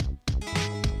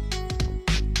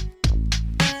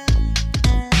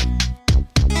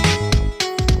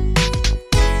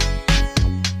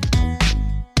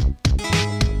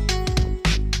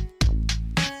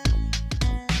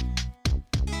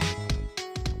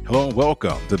Hello and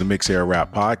welcome to the Mix Era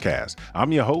Rap Podcast.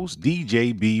 I'm your host,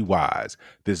 DJ B Wise.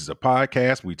 This is a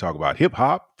podcast where we talk about hip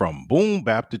hop from boom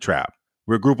bap to trap.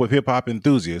 We're a group of hip hop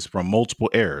enthusiasts from multiple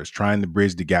eras trying to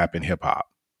bridge the gap in hip hop.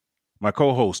 My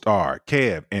co-hosts are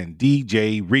Kev and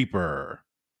DJ Reaper.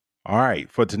 All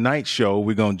right, for tonight's show,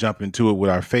 we're going to jump into it with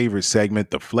our favorite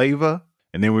segment, the FLAVA,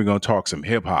 and then we're going to talk some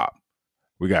hip hop.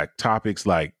 We got topics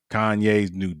like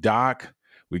Kanye's new doc.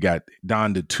 We got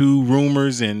Donda 2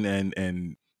 rumors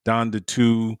and Donda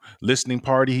 2 listening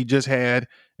party he just had.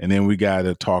 And then we got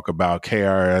to talk about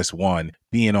KRS One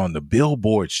being on the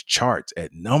Billboard's charts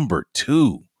at number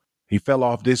 2. He fell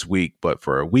off this week, but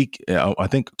for a week, I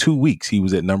think 2 weeks, he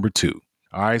was at number 2.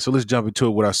 All right, so let's jump into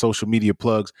it with our social media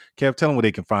plugs. Kev, tell them where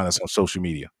they can find us on social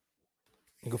media.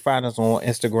 You can find us on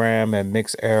Instagram at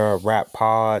Mix Era Rap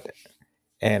Pod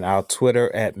and our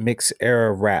Twitter at Mix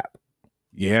Era Rap.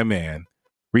 Yeah, man.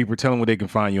 Reaper, tell them where they can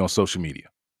find you on social media.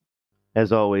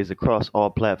 As always, across all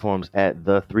platforms at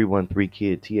the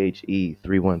 313kid,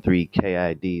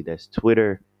 THE313KID. That's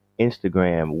Twitter,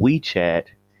 Instagram, WeChat,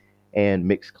 and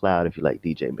Mixcloud if you like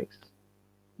DJ mixes.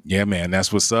 Yeah, man,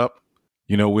 that's what's up.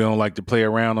 You know, we don't like to play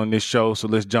around on this show, so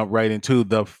let's jump right into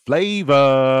the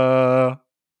flavor.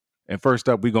 And first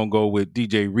up, we're going to go with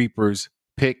DJ Reaper's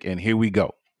pick, and here we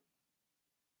go.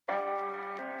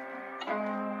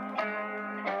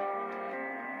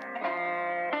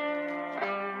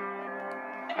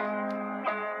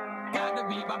 Got to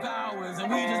beat my powers, and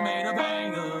we just made a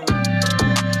banger.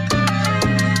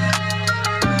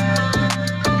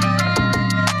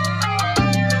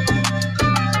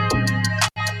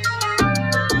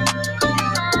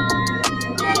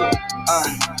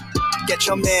 Get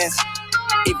your mans.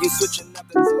 If you switching up,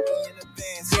 then tell me in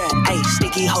advance. Yeah, ayy,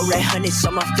 sticky hoe red honey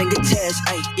on my fingertips.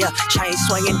 Ayy, yeah, chain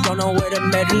swinging, don't know where the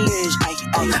medal is.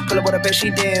 Ayy, pull up with a bitch, she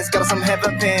dance, got her some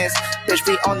heaven pants. Bitch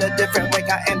be on a different way,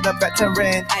 I am the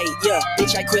veteran. Ayy, yeah,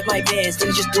 bitch, I quit my bands,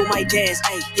 then just do my dance.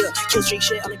 Ayy, yeah, kill street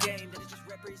shit on the game, then it just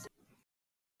represent.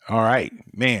 All right,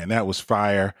 man, that was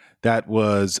fire. That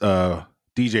was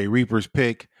DJ Reaper's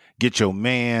pick, Get Your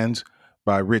Mans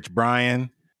by Rich Brian.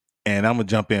 And I'm going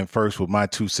to jump in first with my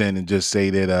 2 cents and just say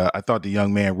that I thought the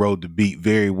young man rode the beat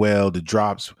very well. The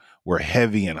drops were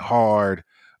heavy and hard.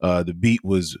 The beat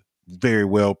was very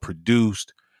well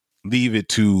produced. Leave it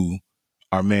to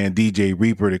our man DJ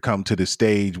Reaper to come to the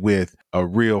stage with a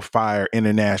real fire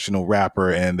international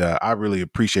rapper. And I really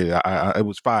appreciate it. It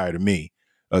was fire to me.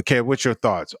 Kev, what's your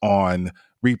thoughts on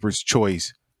Reaper's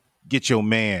choice, Get Your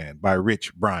Man by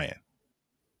Rich Brian?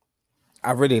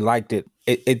 I really liked it.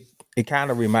 It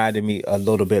kind of reminded me a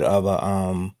little bit of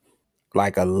a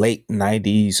like a late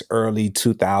 90s, early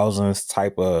 2000s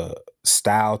type of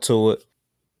style to it.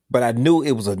 But I knew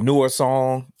it was a newer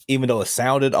song, even though it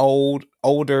sounded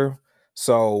older.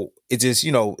 So it just,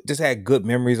 just had good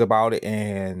memories about it.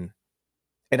 And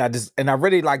I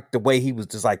really liked the way he was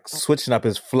just like switching up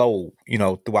his flow,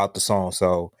 throughout the song.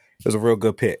 So it was a real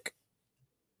good pick.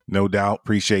 No doubt.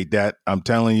 Appreciate that. I'm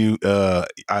telling you, I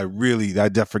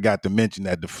just forgot to mention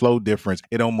that the flow difference,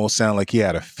 it almost sounded like he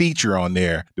had a feature on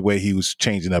there, the way he was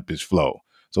changing up his flow.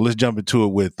 So let's jump into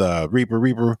it with Reaper.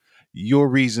 Reaper, your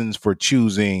reasons for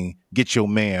choosing Get Your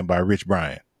Man by Rich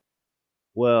Brian.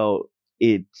 Well,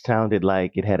 it sounded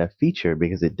like it had a feature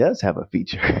because it does have a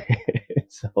feature.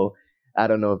 So I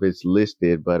don't know if it's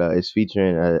listed, but it's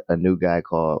featuring a new guy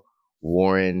called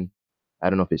Warren. I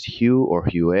don't know if it's Hugh or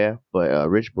Hue, but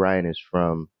Rich Brian is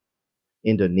from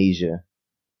Indonesia,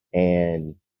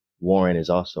 and Warren is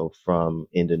also from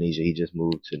Indonesia. He just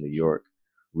moved to New York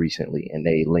recently, and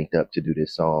they linked up to do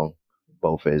this song,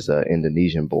 both as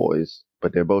Indonesian boys.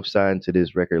 But they're both signed to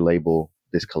this record label,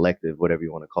 this collective, whatever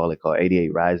you want to call it, called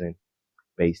 88 Rising,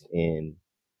 based in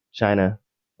China,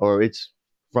 or it's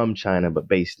from China, but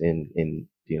based in the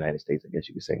United States, I guess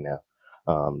you could say now.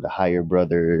 The Higher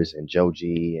Brothers and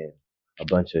Joji and a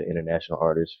bunch of international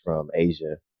artists from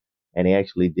Asia. And they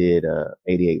actually did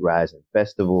 88 Rising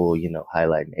Festival,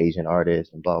 highlighting Asian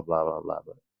artists and blah, blah, blah, blah.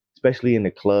 But especially in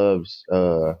the clubs,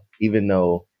 even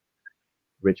though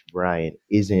Rich Brian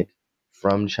isn't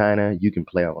from China, you can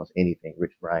play almost anything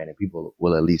Rich Brian and people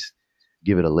will at least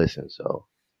give it a listen. So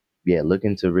yeah, look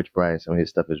into Rich Brian. Some of his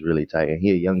stuff is really tight. And he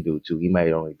a young dude too. He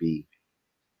might only be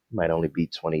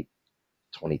 20,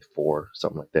 24,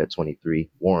 something like that, 23.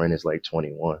 Warren is like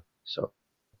 21. So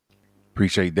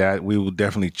Appreciate that. We will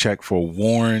definitely check for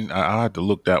Warren. I'll have to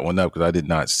look that one up because I did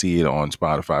not see it on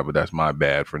Spotify, but that's my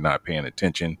bad for not paying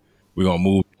attention. We're going to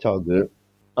move. it's all good.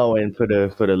 Oh, and for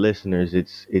the listeners,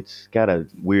 it's got a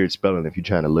weird spelling if you're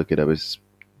trying to look it up. It's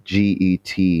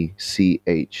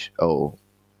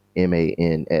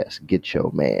GETCHOMANS. Get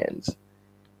Your Mans.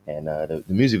 And the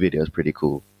music video is pretty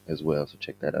cool. as well. So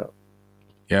check that out.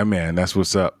 Yeah, man, that's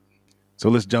what's up. So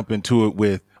let's jump into it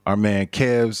with our man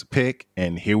Kev's pick,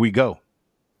 and here we go.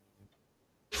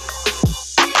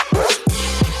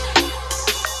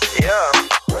 Yeah.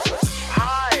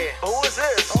 Hi. Who is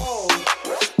this?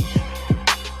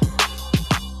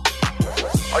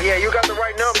 Oh yeah, you got the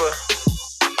right number.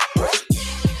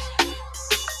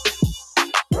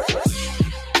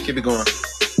 Keep it going.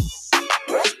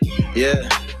 Yeah.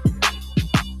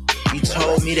 You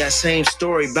told me that same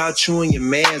story about you and your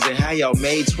mans and how y'all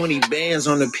made 20 bands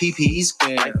on the PPE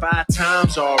scan. Like 5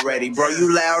 times already, bro.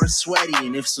 You loud and sweaty.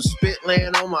 And if some spit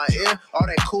land on my ear, all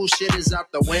that cool shit is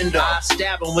out the window. I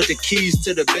stab him with the keys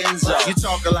to the Benzo. You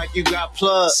talking like you got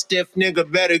plugs. Stiff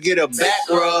nigga better get a back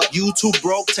rub. You too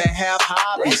broke to have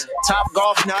hobbies. Top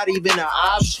golf not even an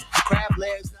option. Crab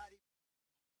legs not.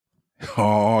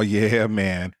 Oh, yeah,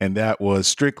 man. And that was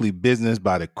Strictly Business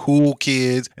by the Cool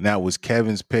Kids. And that was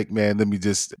Kevin's pick, man. Let me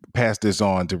just pass this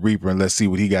on to Reaper and let's see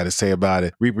what he got to say about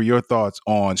it. Reaper, your thoughts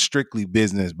on Strictly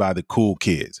Business by the Cool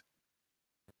Kids?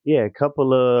 Yeah, a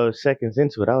couple of seconds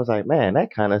into it, I was like, man,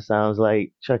 that kind of sounds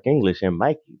like Chuck English and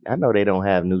Mikey. I know they don't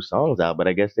have new songs out, but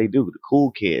I guess they do. The Cool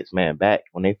Kids, man, back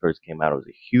when they first came out, I was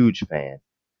a huge fan.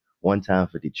 One time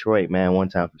for Detroit, man, one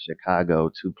time for Chicago,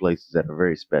 2 places that are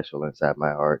very special inside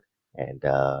my heart. And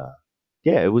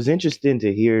yeah, it was interesting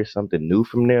to hear something new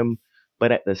from them.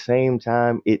 But at the same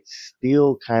time, it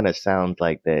still kind of sounds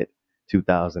like that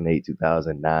 2008,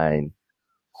 2009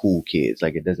 Cool Kids.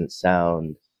 Like it doesn't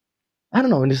sound, I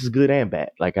don't know, and this is good and bad.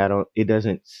 Like it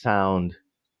doesn't sound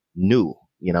new.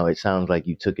 You know, it sounds like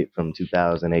you took it from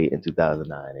 2008 and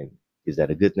 2009. And is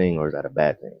that a good thing or is that a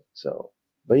bad thing? So,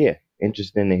 but yeah,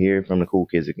 interesting to hear from the Cool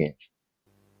Kids again.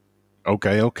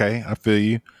 Okay. I feel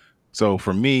you. So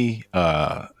for me,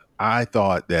 I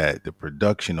thought that the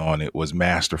production on it was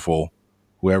masterful.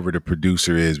 Whoever the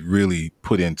producer is really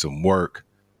put in some work,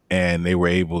 and they were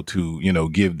able to,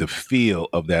 give the feel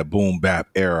of that boom bap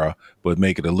era, but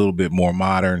make it a little bit more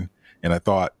modern. And I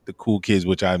thought the Cool Kids,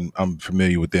 which I'm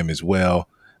familiar with them as well,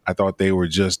 I thought they were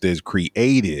just as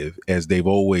creative as they've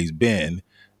always been.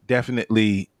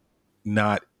 Definitely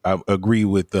not. I agree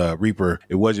with Reaper.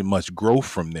 It wasn't much growth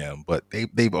from them, but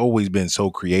they've always been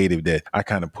so creative that I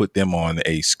kind of put them on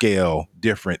a scale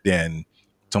different than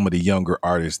some of the younger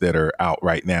artists that are out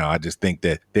right now. I just think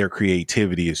that their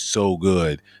creativity is so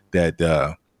good that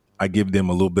I give them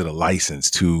a little bit of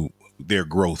license to their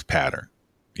growth pattern.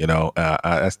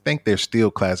 I think they're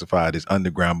still classified as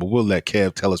underground, but we'll let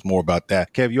Kev tell us more about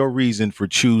that. Kev, your reason for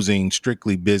choosing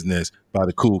Strictly Business by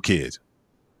the Cool Kids.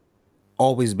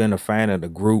 Always been a fan of the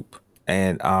group,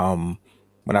 and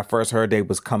when I first heard they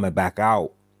was coming back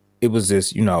out, it was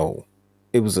just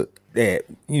it was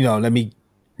let me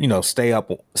stay up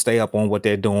on what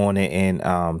they're doing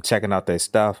and checking out their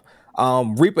stuff.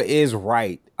 Reaper is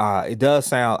right. It does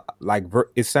sound like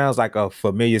a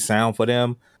familiar sound for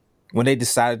them. When they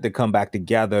decided to come back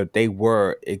together, they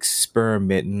were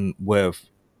experimenting with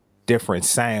different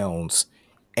sounds,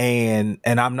 and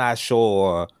I'm not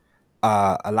sure.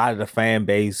 A lot of the fan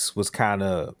base was kind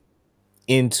of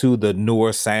into the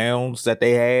newer sounds that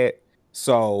they had.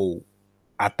 So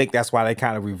I think that's why they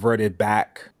kind of reverted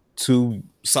back to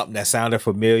something that sounded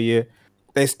familiar.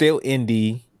 They're still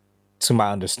indie to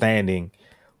my understanding.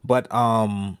 But I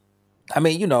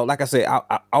mean, like I said,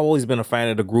 I've always been a fan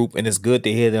of the group, and it's good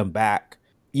to hear them back.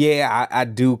 Yeah, I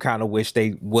do kind of wish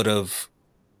they would have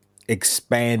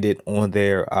expanded on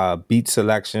their beat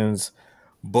selections,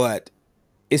 but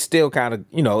it's still kind of,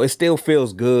 it still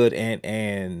feels good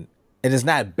and it's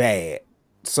not bad.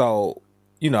 So,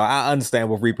 I understand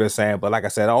what Reaper is saying, but like I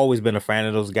said, I've always been a fan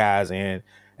of those guys and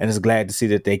it's glad to see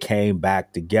that they came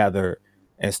back together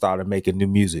and started making new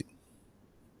music.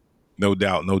 No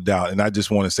doubt. And I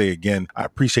just want to say again, I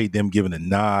appreciate them giving a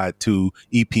nod to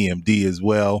EPMD as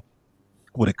well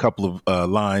with a couple of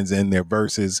lines in their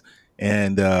verses.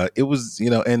 And it was,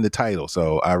 in the title.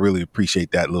 So I really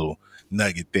appreciate that little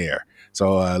nugget there.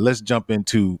 So let's jump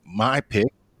into my pick.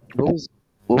 What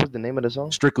was the name of the song?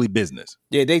 Strictly Business.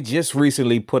 Yeah, they just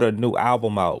recently put a new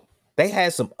album out. They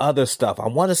had some other stuff. I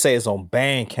want to say it's on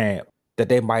Bandcamp that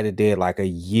they might have did like a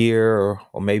year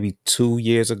or maybe 2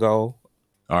 years ago.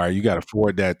 All right, you got to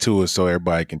forward that to us so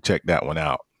everybody can check that one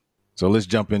out. So let's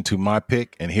jump into my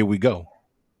pick, and here we go.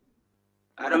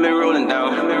 I done been rolling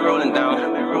down.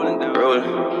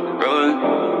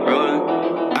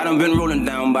 I done done been rolling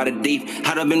down by the deep.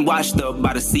 I done been washed up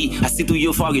by the sea. I see through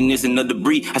your fogginess and the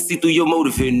debris. I see through your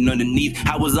motive hidden underneath.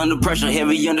 I was under pressure,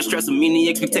 heavy under stress of many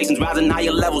expectations, rising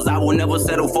higher levels. I will never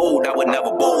settle fold. I would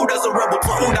never bold as a rebel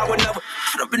told. I would never.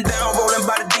 I done been down rolling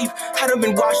by the deep. I done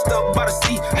been washed up by the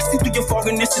sea. I see through your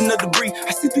fogginess and the debris.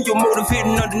 I see through your motive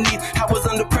hidden underneath. I was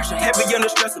under pressure, heavy under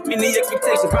stress of many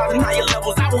expectations, rising higher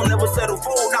levels. I will never settle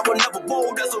fold. I will never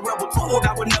bold as a rebel told.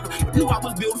 I would never. Knew I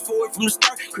was built for it from the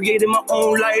start. Created my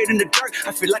own light in the dark.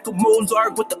 I feel like a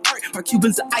Mozart with the art. My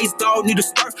Cubans are ice dog need a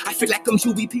start. I feel like I'm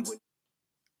UVP.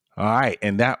 All right,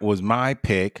 and that was my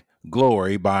pick,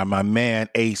 Glory, by my man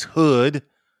Ace Hood.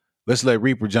 Let's let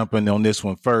Reaper jump in on this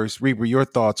one first. Reaper, your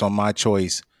thoughts on my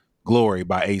choice, Glory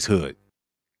by Ace Hood.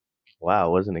 Wow, I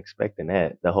wasn't expecting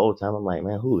that. The whole time I'm like,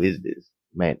 man, who is this?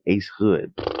 Man, Ace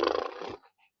Hood.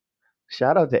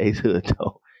 Shout out to Ace Hood,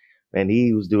 though. Man,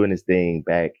 he was doing his thing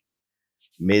back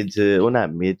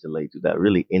not mid to late 2000,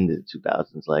 really into the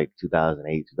 2000s, like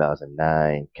 2008,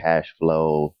 2009, Cash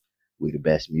Flow, We the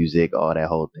Best Music, all that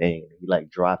whole thing. He like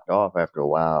dropped off after a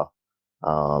while.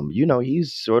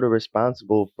 He's sort of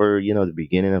responsible for, the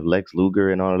beginning of Lex Luger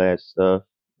and all that stuff,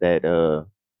 that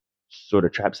sort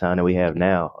of trap sound that we have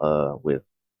now, with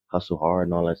Hustle Hard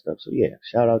and all that stuff. So yeah,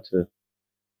 shout out to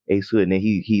Ace Hood. And then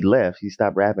he left, he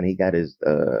stopped rapping, he got his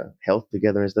health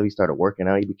together and stuff. He started working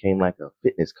out, he became like a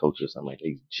fitness coach or something like that.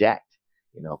 He's jacked,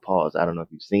 pause. I don't know if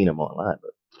you've seen him online,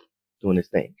 but doing his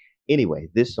thing. Anyway,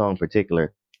 this song in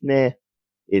particular,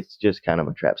 it's just kind of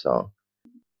a trap song.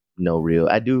 No real.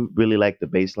 I do really like the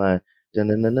bass line. Boom,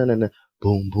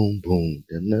 boom, boom.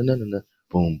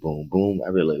 Boom, boom, boom. I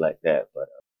really like that. But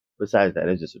besides that,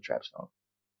 it's just a trap song.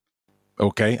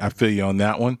 Okay, I feel you on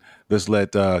that one. Let's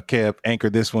let Kev anchor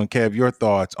this one. Kev, your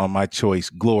thoughts on my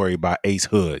choice, Glory by Ace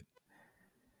Hood.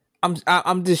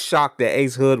 I'm just shocked that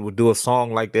Ace Hood would do a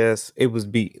song like this. It was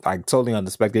like totally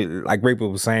unexpected. Like Reaper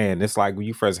was saying, it's like when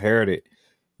you first heard it,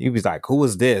 you was like, who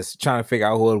is this? Trying to figure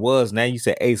out who it was. Now you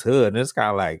said Ace Hood, and it's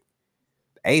kind of like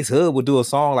Ace Hood would do a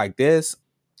song like this.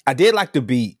 I did like the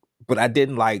beat, but I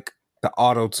didn't like the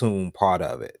auto-tune part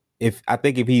of it. I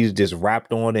think if he just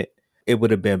rapped on it, it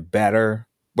would have been better.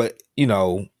 But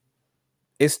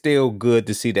it's still good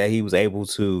to see that he was able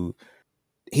to.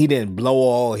 He didn't blow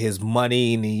all his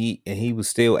money, and he was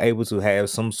still able to have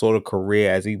some sort of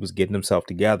career as he was getting himself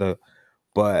together.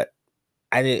 But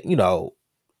I didn't,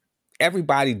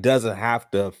 everybody doesn't have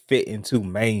to fit into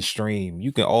mainstream.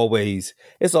 You can always,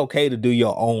 it's okay to do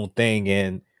your own thing,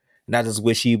 and I just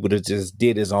wish he would have just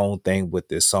did his own thing with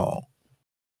this song.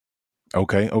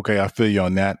 Okay, I feel you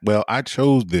on that. Well, I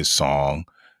chose this song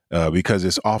because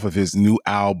it's off of his new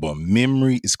album,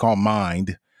 Memory. It's called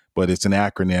Mind, but it's an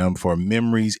acronym for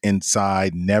Memories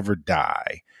Inside Never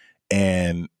Die.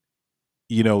 And,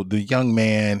 the young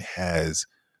man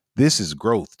this is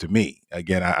growth to me.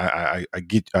 Again,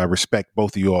 I respect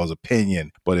both of you all's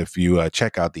opinion, but if you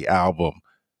check out the album,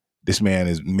 this man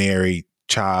is married,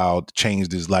 child,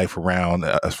 changed his life around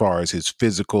as far as his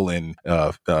physical and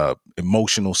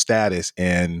emotional status.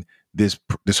 And this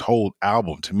whole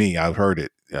album, to me, I've heard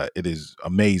it. It is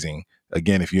amazing.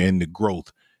 Again, if you're into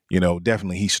growth,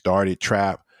 definitely he started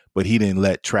trap, but he didn't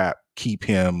let trap keep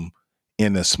him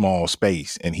in a small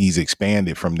space, and he's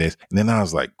expanded from this. And then I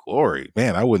was like, Glory,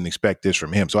 man, I wouldn't expect this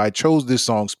from him. So I chose this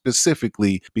song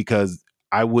specifically because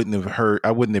I wouldn't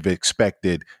have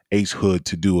expected Ace Hood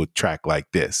to do a track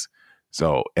like this.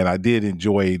 So, and I did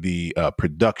enjoy the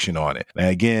production on it. And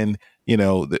again,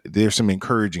 there's some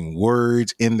encouraging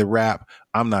words in the rap.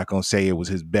 I'm not going to say it was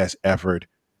his best effort.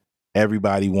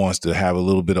 Everybody wants to have a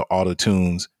little bit of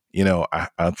auto-tunes. I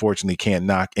unfortunately can't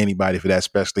knock anybody for that,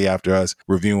 especially after us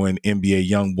reviewing NBA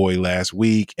Youngboy last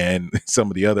week and some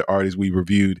of the other artists we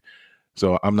reviewed.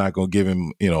 So I'm not going to give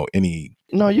him, any.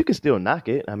 No, you can still knock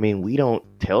it. I mean, we don't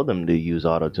tell them to use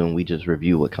auto-tune. We just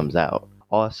review what comes out.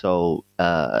 Also,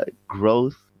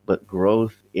 growth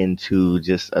into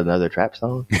just another trap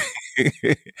song.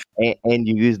 and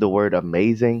you use the word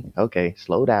amazing. Okay,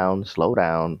 slow down.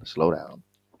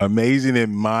 Amazing,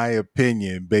 in my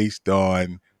opinion, based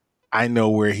on I know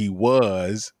where he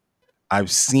was.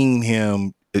 I've seen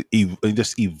him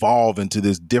just evolve into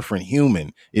this different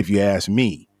human, if you ask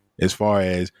me, as far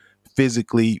as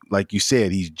physically, like you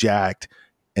said, he's jacked.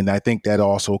 And I think that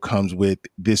also comes with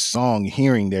this song,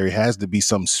 hearing there has to be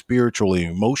some spiritual and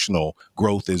emotional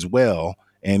growth as well.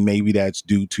 And maybe that's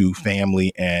due to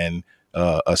family and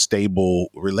a stable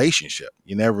relationship.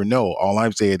 You never know. All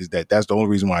I'm saying is that's the only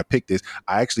reason why I picked this.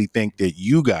 I actually think that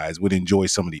you guys would enjoy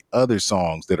some of the other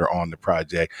songs that are on the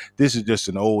project. This is just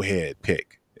an old head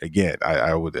pick. Again,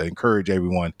 I would encourage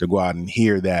everyone to go out and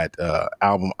hear that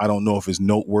album. I don't know if it's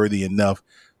noteworthy enough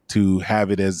to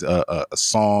have it as a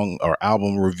song or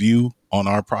album review on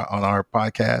our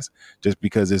podcast, just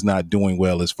because it's not doing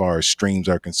well as far as streams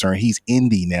are concerned. He's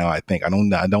indie now, I think. I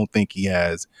don't think he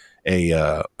has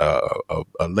a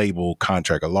label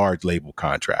contract, a large label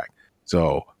contract.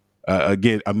 So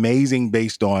again, amazing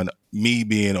based on me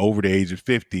being over the age of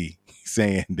 50,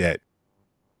 saying that.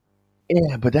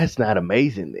 Yeah, but that's not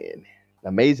amazing then.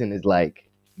 Amazing is like,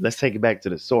 let's take it back to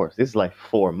the source. This is like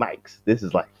 4 mics. This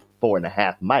is like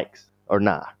 4.5 mics, or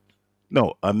nah?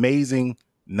 No, amazing,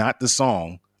 not the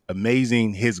song.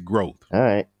 Amazing, his growth. All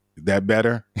right. Is that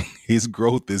better? His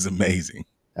growth is amazing.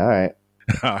 All right.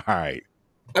 All right.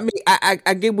 I mean,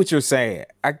 I get what you're saying.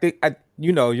 I think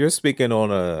you're speaking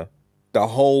on the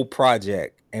whole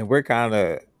project, and we're kind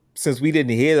of, since we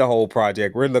didn't hear the whole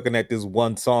project, we're looking at this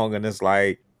one song, and it's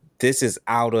like, this is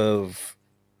out of,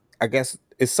 I guess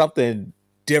it's something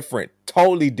different,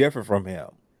 totally different from him.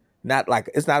 Not like,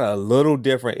 it's not a little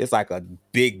different, it's like a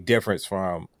big difference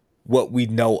from what we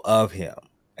know of him.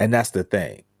 And that's the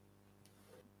thing.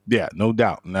 Yeah, no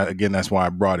doubt. And again, that's why I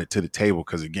brought it to the table,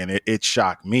 because again, it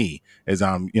shocked me as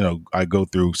I go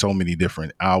through so many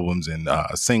different albums and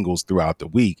singles throughout the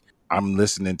week. I'm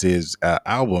listening to his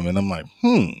album and I'm like,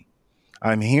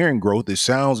 I'm hearing growth. It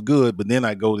sounds good, but then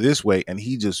I go this way, and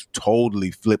he just totally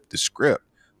flipped the script.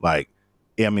 Like,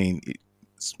 I mean,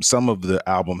 some of the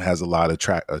album has a lot of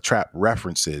trap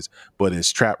references, but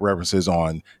it's trap references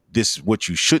on this, what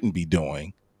you shouldn't be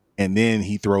doing. And then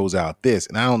he throws out this,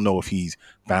 and I don't know if he's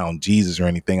found Jesus or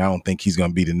anything. I don't think he's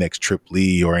going to be the next Trip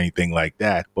Lee or anything like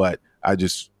that. But I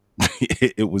just,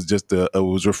 it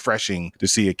was refreshing to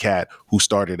see a cat who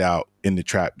started out in the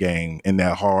trap game, in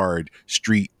that hard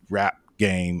street rap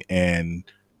game. And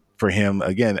for him,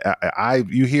 again,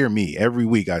 you hear me every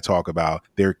week. I talk about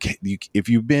if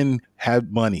you've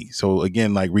had money. So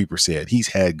again, like Reaper said, he's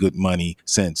had good money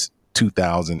since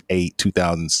 2008,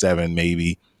 2007,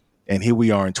 maybe. And here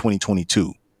we are in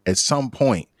 2022. At some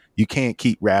point, you can't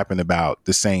keep rapping about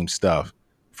the same stuff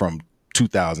from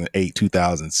 2008,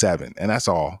 2007. And that's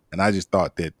all. And I just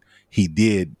thought that he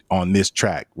did on this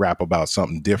track rap about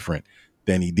something different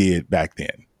than he did back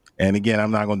then. And again,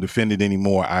 I'm not going to defend it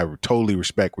anymore. I totally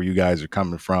respect where you guys are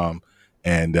coming from.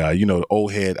 And, the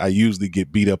old head, I usually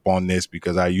get beat up on this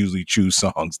because I usually choose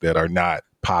songs that are not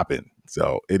popping.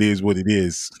 So it is what it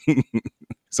is.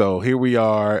 So here we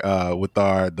are with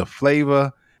the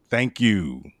FLAVA. Thank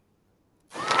you.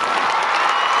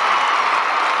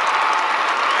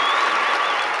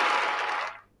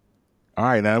 All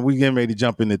right, now we're getting ready to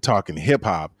jump into talking hip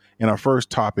hop. And our first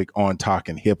topic on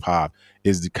talking hip hop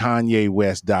is the Kanye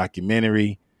West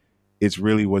documentary. It's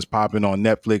really what's popping on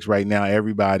Netflix right now.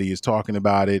 Everybody is talking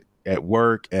about it at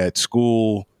work, at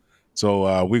school.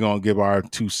 So we're going to give our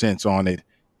 2 cents on it.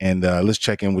 And let's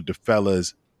check in with the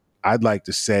fellas. I'd like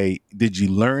to say, did you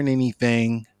learn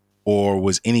anything, or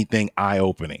was anything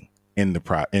eye-opening in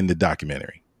the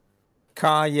documentary?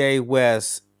 Kanye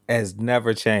West has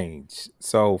never changed.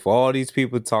 So for all these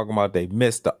people talking about they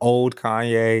missed the old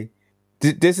Kanye,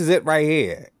 this is it right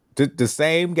here. The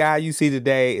same guy you see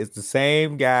today is the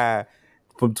same guy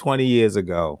from 20 years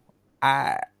ago.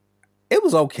 It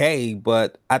was okay,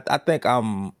 but I think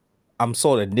I'm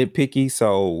sort of nitpicky.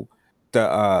 So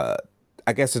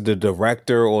I guess the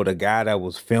director or the guy that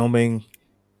was filming,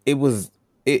 it was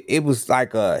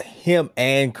like a him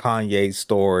and Kanye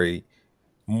story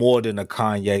more than a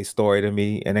Kanye story to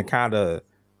me, and it kind of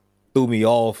threw me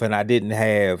off. And I didn't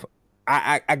have,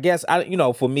 I guess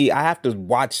for me, I have to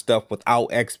watch stuff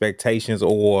without expectations,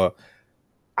 or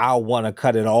I'll want to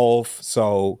cut it off.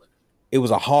 So it was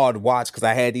a hard watch because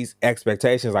I had these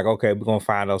expectations, like, okay, we're gonna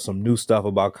find out some new stuff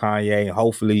about Kanye, and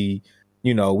hopefully,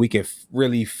 we can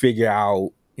really figure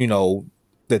out,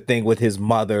 the thing with his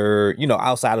mother,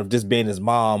 outside of just being his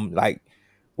mom, like,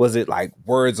 was it like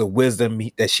words of wisdom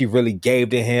that she really gave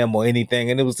to him or anything?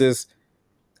 And it was just,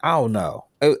 I don't know.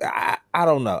 I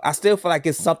don't know. I still feel like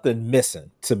it's something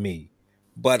missing to me.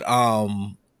 But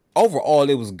overall,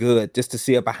 it was good just to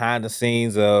see it behind the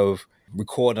scenes of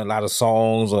recording a lot of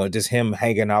songs, or just him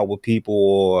hanging out with people,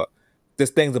 or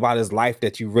just things about his life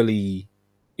that you really,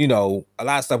 a lot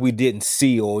of stuff we didn't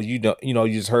see, or you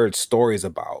just heard stories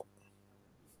about.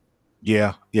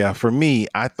 Yeah. For me,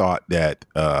 I thought that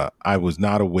I was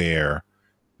not aware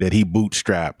that he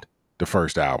bootstrapped the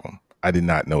first album. I did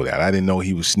not know that. I didn't know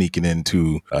he was sneaking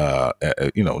into,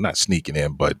 not sneaking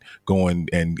in, but going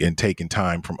and taking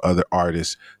time from other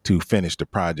artists to finish the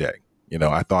project.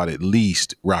 I thought at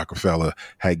least Rockefeller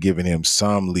had given him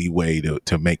some leeway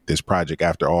to make this project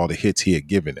after all the hits he had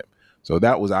given him. So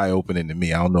that was eye-opening to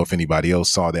me. I don't know if anybody else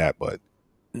saw that, but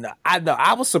No, I know.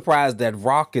 I was surprised that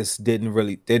Rawkus didn't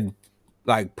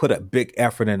like put a big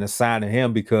effort into signing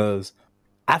him because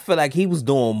I feel like he was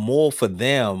doing more for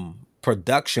them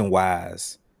production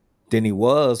wise than he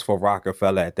was for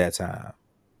Rockefeller at that time.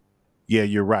 Yeah,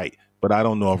 you're right. But I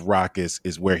don't know if Rock is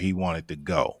where he wanted to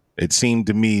go. It seemed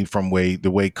to me from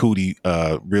the way Cootie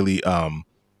really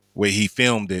way he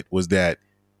filmed it was that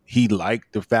he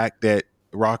liked the fact that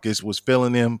Raucus was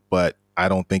feeling him, but I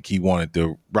don't think he wanted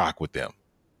to rock with them.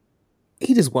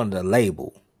 He just wanted a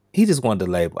label. I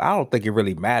don't think it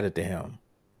really mattered to him.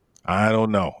 I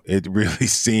don't know. It really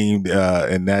seemed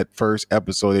in that first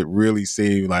episode, it really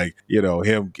seemed like,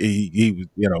 him, he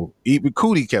was, even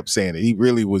Cootie kept saying it. He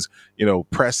really was,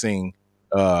 pressing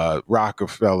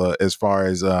Rockefeller as far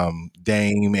as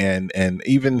Dame and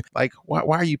even like,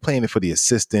 why are you playing it for the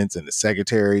assistants and the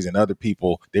secretaries and other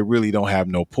people that really don't have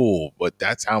no pull? But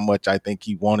that's how much I think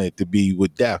he wanted to be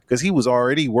with Def, because he was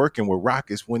already working with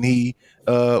Raucus when he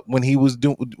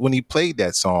played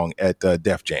that song at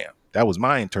Def Jam. That was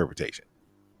my interpretation.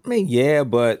 I mean, yeah,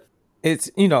 but it's,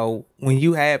 when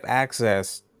you have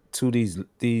access to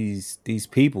these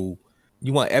people,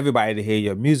 you want everybody to hear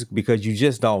your music because you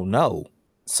just don't know.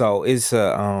 So it's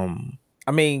they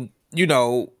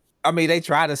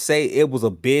try to say it was a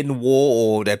bidding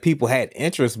war or that people had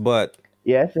interest, but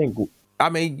Yeah, I think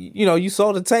you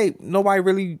saw the tape. Nobody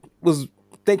really was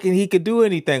thinking he could do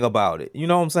anything about it. You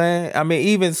know what I'm saying? I mean,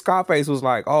 even Scarface was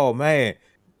like, "Oh man,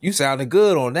 you sounded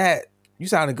good on that.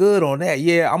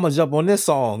 Yeah, I'm gonna jump on this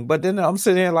song." But then I'm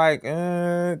sitting there like,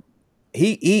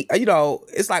 he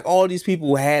it's like all these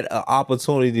people had an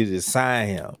opportunity to sign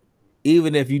him.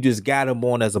 Even if you just got him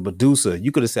on as a producer,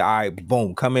 you could have said, "All right,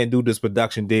 boom, come in, do this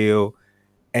production deal."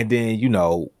 And then,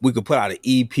 we could put out an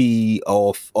EP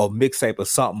or mixtape or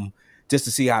something just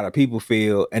to see how the people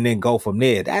feel and then go from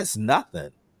there. That's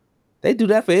nothing. They do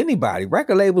that for anybody.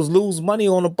 Record labels lose money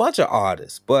on a bunch of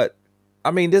artists. But,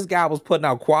 this guy was putting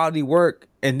out quality work.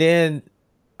 And then,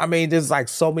 there's like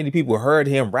so many people heard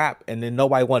him rap and then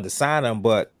nobody wanted to sign him.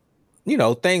 But,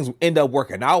 things end up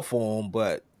working out for him.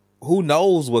 But who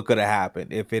knows what could have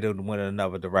happened if it had went in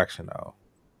another direction, though.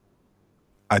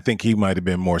 I think he might have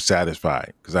been more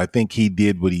satisfied because I think he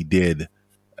did what he did.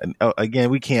 And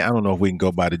again, I don't know if we can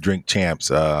go by the Drink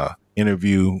Champs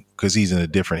interview because he's in a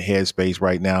different headspace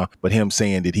right now, but him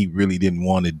saying that he really didn't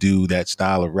want to do that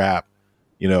style of rap,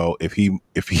 if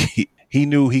he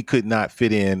knew he could not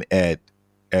fit in at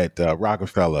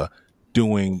Rockefeller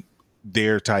doing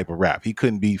their type of rap. He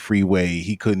couldn't be Freeway.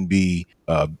 He couldn't be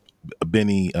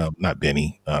Benny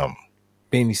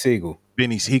Siegel.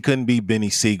 He couldn't be Benny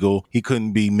Siegel. He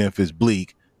couldn't be Memphis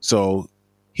Bleak. So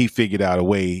he figured out a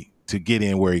way to get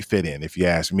in where he fit in. If you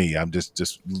ask me, I'm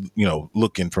just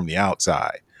looking from the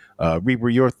outside. Reaper,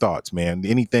 your thoughts, man?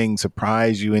 Anything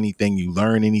surprise you? Anything you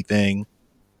learn? Anything?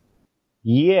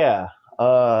 Yeah.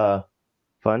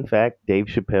 Fun fact: Dave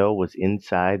Chappelle was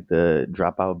inside the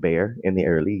Dropout Bear in the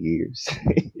early years.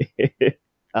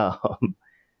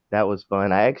 That was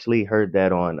fun. I actually heard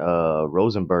that on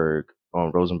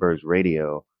Rosenberg's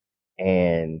radio,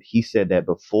 and he said that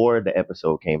before the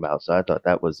episode came out. So I thought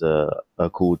that was a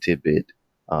cool tidbit.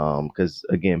 Because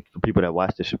again, for people that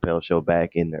watched the Chappelle Show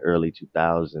back in the early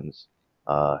 2000s,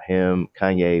 him,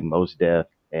 Kanye, Mos Def,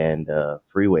 and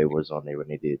Freeway was on there when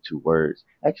they did 2 Words.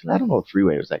 Actually, I don't know if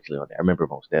Freeway was actually on there. I remember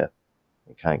Mos Def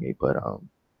and Kanye, but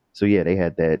so yeah, they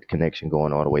had that connection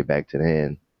going all the way back to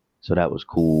then. So that was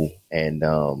cool. And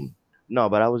no,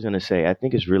 but I was gonna say, I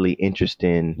think it's really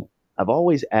interesting. I've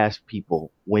always asked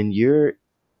people, when you're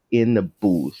in the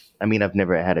booth, I've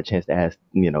never had a chance to ask,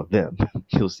 them.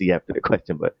 You'll see after the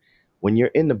question, but when you're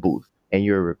in the booth and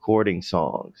you're recording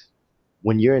songs,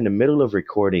 when you're in the middle of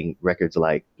recording records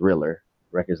like Thriller,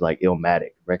 records like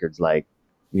Illmatic, records like,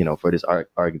 for this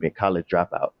argument, College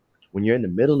Dropout, when you're in the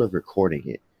middle of recording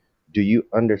it, do you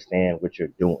understand what you're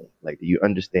doing? Like, do you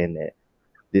understand that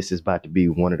this is about to be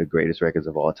one of the greatest records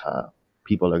of all time?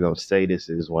 People are going to say this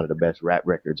is one of the best rap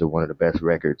records or one of the best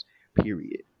records,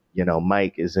 period.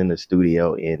 Mike is in the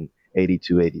studio in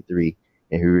 82, 83,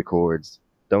 and he records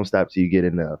Don't Stop Till You Get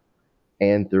Enough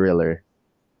and Thriller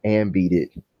and Beat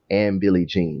It and Billie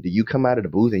Jean. Do you come out of the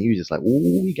booth and you just like,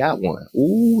 ooh, we got one.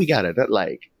 Ooh, we got it.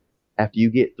 Like, after you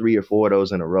get 3 or 4 of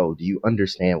those in a row, do you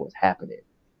understand what's happening?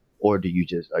 Or are you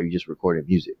just recording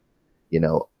music?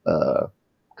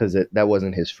 Because that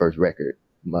wasn't his first record,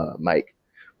 Mike.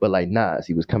 But like Nas,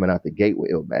 he was coming out the gate with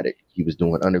Illmatic. He was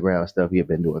doing underground stuff. He had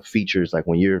been doing features. Like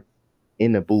when you're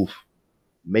in the booth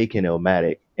making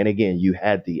Illmatic, and again, you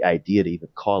had the idea to even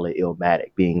call it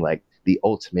Illmatic, being like the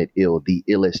ultimate ill, the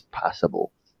illest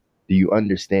possible. Do you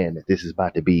understand that this is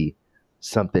about to be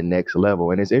something next level?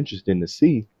 And it's interesting to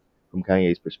see from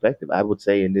Kanye's perspective. I would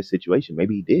say in this situation,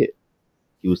 maybe he did.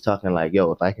 He was talking like,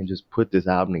 yo, if I can just put this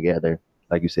album together,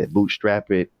 like you said,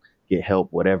 bootstrap it, get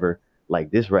help, whatever,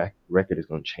 like this record is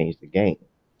going to change the game.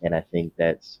 And I think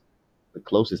that's the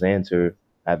closest answer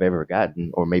I've ever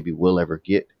gotten, or maybe will ever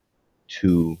get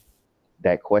to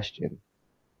that question.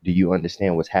 Do you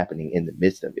understand what's happening in the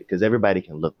midst of it? Because everybody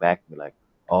can look back and be like,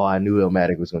 oh, I knew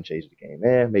Illmatic was going to change the game.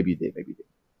 Maybe you did, maybe you did.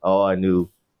 Oh, I knew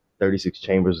 36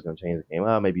 Chambers was going to change the game.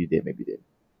 Oh, maybe you did, maybe you didn't.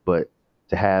 But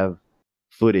to have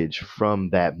footage from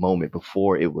that moment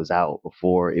before it was out,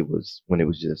 when it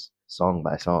was just song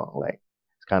by song, like,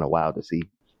 it's kind of wild to see.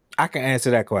 I can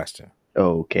answer that question.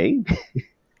 Okay.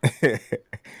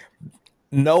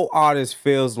 No artist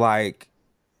feels like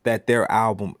that their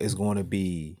album is going to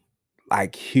be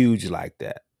like huge like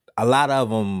that. A lot of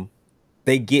them,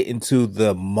 they get into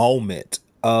the moment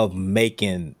of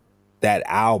making that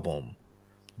album,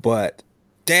 but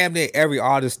damn near every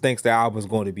artist thinks their album is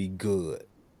going to be good.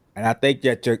 And I think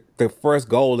that the first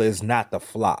goal is not to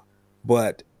flop,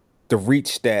 but to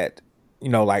reach that,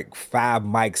 like 5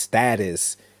 mic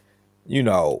status,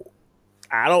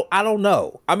 I don't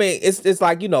know. I mean, it's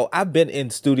like, I've been in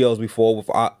studios before with,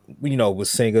 with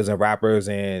singers and rappers,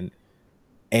 and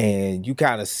you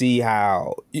kind of see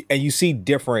how, and you see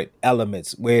different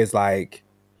elements where it's like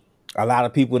a lot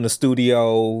of people in the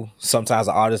studio, sometimes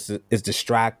the artist is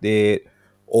distracted,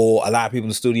 or a lot of people in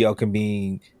the studio can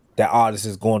be, that artist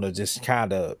is going to just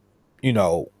kind of,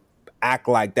 act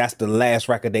like that's the last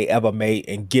record they ever made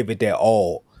and give it their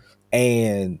all.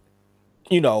 And,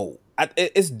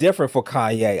 it's different for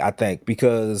Kanye, I think,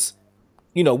 because,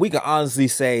 we can honestly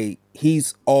say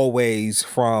he's always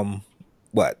from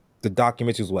the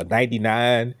documentary was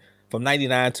 99, from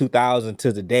 99, 2000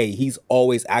 to today, he's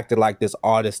always acted like this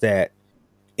artist that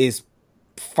is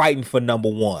fighting for number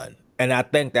one. And I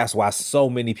think that's why so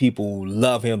many people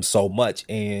love him so much.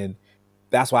 And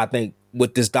that's why I think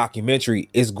with this documentary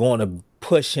is going to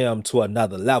push him to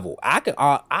another level. I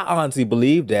honestly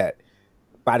believe that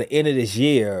by the end of this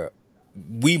year,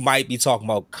 we might be talking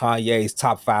about Kanye's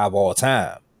top 5 all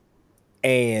time.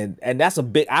 And that's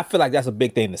I feel like that's a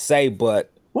big thing to say,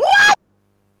 but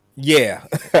yeah.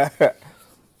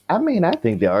 I mean, I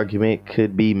think the argument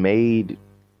could be made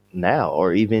now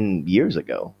or even years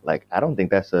ago. Like, I don't think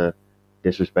that's a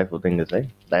disrespectful thing to say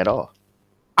at all.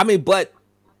 I mean, but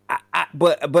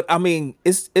I mean,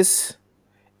 it's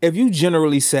if you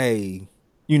generally say,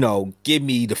 give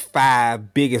me the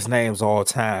 5 biggest names all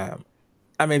time.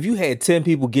 I mean, if you had 10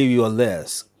 people give you a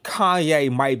list,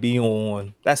 Kanye might be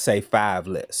on, let's say, 5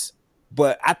 lists.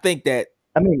 But I think that,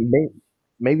 I mean,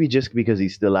 maybe just because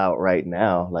he's still out right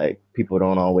now, like, people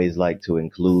don't always like to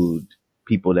include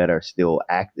people that are still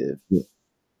active,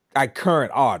 like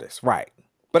current artists, right?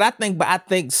 But I think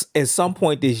at some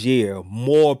point this year,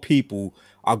 more people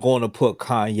are going to put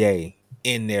Kanye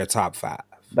in their top 5.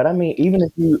 But I mean, even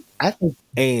if I think,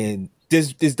 and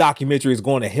this documentary is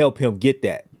going to help him get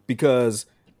that, because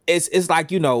it's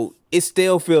like, it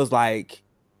still feels like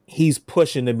he's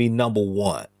pushing to be number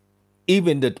one.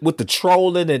 Even with the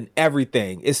trolling and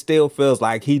everything, it still feels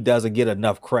like he doesn't get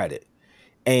enough credit.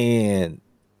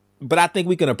 But I think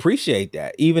we can appreciate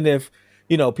that, even if,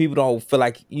 people don't feel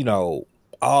like,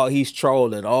 oh, he's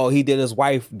trolling, oh, he did his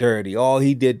wife dirty, oh,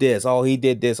 he did this, oh, he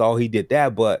did this, oh, he did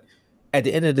that. But at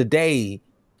the end of the day,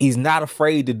 he's not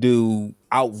afraid to do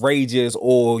outrageous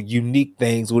or unique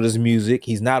things with his music.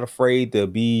 He's not afraid to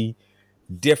be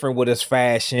different with his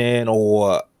fashion,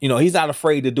 or, he's not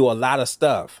afraid to do a lot of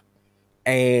stuff.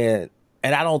 And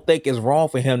I don't think it's wrong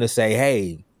for him to say,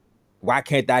 hey, why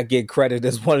can't I get credit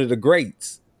as one of the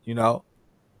greats, For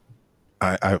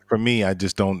me, I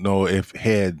just don't know if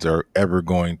heads are ever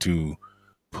going to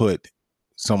put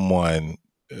someone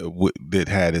that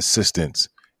had assistance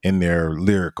in their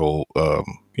lyrical,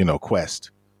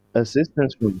 quest.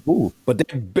 Assistance from who? But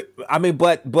I mean,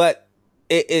 but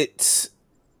it's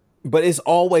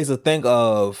always a thing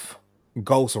of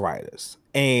ghostwriters,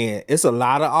 and it's a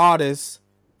lot of artists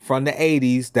from the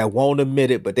 80s that won't admit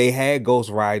it, but they had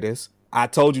ghostwriters. I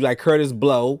told you, like Curtis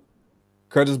Blow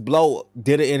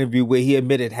did an interview where he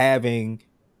admitted having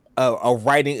a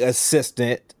writing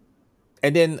assistant.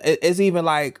 And then it's even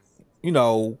like,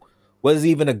 what is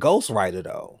even a ghostwriter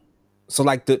though? So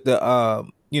like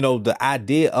the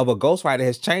idea of a ghostwriter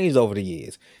has changed over the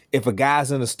years. If a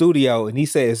guy's in the studio and he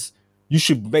says, you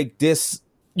should make this,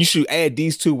 you should add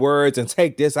these 2 words and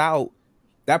take this out,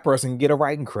 that person can get a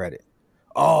writing credit.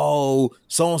 Oh,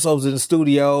 so-and-so's in the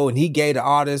studio and he gave the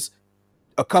artist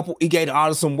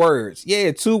some words.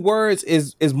 Yeah, 2 words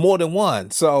is more than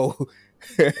one. So,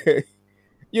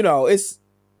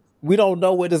 we don't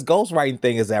know where this ghostwriting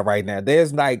thing is at right now.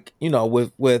 There's like,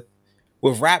 with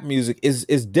with rap music is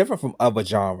different from other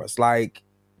genres. Like,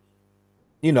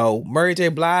 you know, Mary J.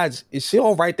 Blige, she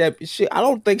don't write that. I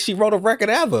don't think she wrote a record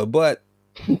ever, but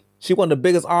she one of the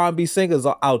biggest R&B singers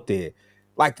out there.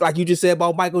 Like you just said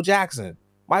about Michael Jackson.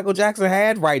 Michael Jackson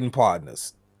had writing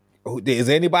partners. Does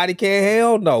anybody care?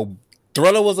 Hell no.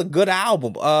 Thriller was a good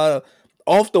album.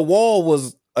 Off the Wall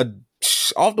was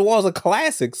a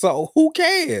classic. So who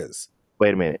cares?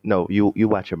 Wait a minute. No, you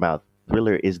watch your mouth.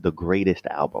 Thriller is the greatest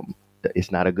album.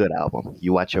 It's not a good album.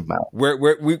 You watch your mouth.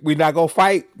 We not gonna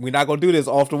fight. We're not gonna do this.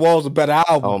 Off the Wall is a better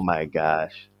album. Oh my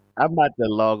gosh. I'm about to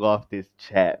log off this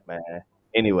chat, man.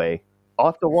 Anyway,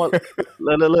 Off the Wall.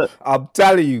 Look. I'm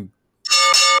telling you.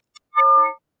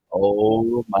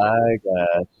 Oh my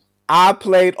gosh. I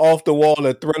played Off the Wall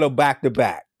and Thriller back to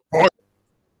back.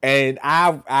 And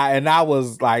I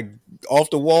was like, Off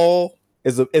the Wall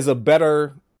is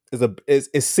sequenced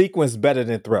better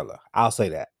than Thriller. I'll say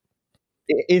that.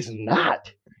 It's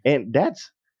not. And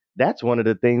that's one of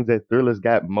the things that Thriller's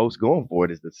got most going for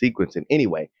it is the sequencing.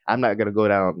 Anyway, I'm not gonna go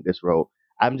down this road.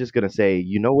 I'm just gonna say,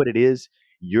 you know what it is?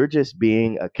 You're just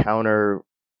being a counter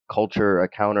culture, a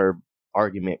counter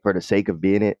argument for the sake of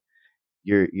being it.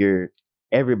 You're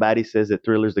everybody says that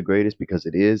Thriller's the greatest because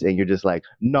it is, and you're just like,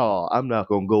 no, I'm not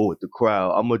gonna go with the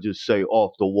crowd. I'm gonna just say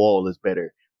Off the Wall is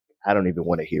better. I don't even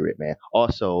want to hear it, man.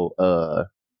 Also,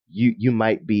 you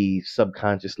might be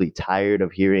subconsciously tired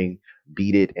of hearing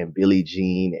Beat It and Billie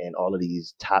Jean and all of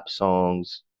these top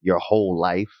songs your whole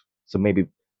life. So maybe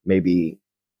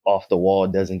Off the Wall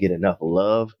doesn't get enough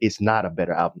love. It's not a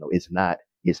better album though. It's not.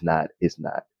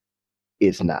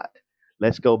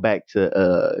 Let's go back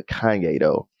to Kanye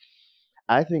though.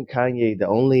 I think Kanye, the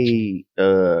only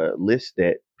list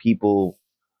that people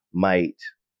might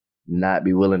not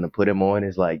be willing to put him on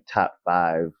is like top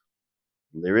 5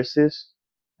 lyricists.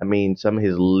 I mean, some of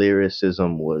his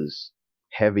lyricism was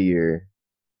heavier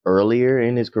earlier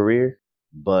in his career,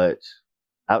 but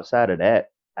outside of that,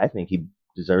 I think he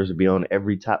deserves to be on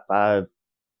every top 5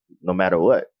 no matter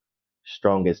what.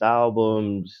 Strongest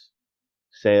albums,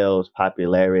 sales,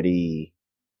 popularity,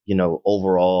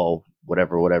 overall,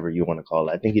 whatever you want to call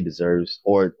it. I think he deserves,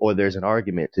 or there's an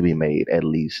argument to be made at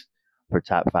least for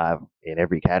top 5 in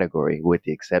every category, with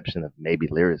the exception of maybe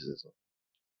lyricism.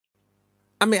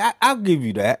 I mean, I'll give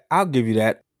you that.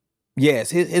 Yes,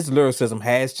 his lyricism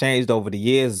has changed over the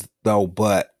years, though,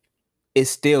 but it's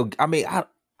still. I mean, I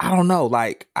don't know.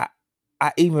 Like,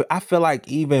 I feel like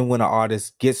even when an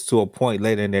artist gets to a point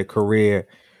later in their career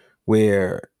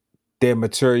where their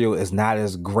material is not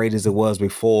as great as it was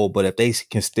before, but if they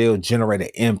can still generate an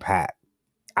impact,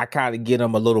 I kind of give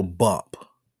them a little bump.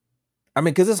 I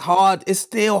mean, because it's hard. It's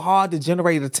still hard to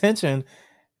generate attention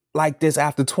like this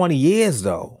after 20 years,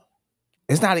 though.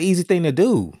 It's not an easy thing to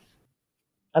do.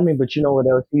 I mean, but you know what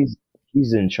else?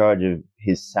 He's in charge of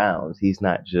his sounds. He's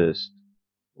not just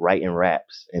writing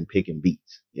raps and picking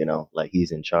beats, like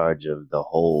he's in charge of the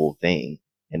whole thing.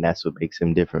 And that's what makes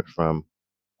him different from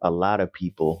a lot of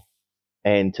people.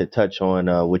 And to touch on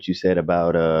what you said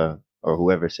about, or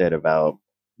whoever said about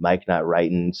Mike not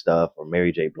writing stuff or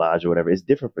Mary J. Blige or whatever, it's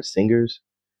different for singers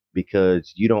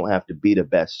because you don't have to be the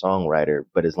best songwriter,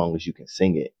 but as long as you can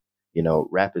sing it.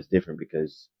 Rap is different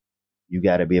because you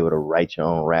got to be able to write your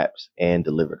own raps and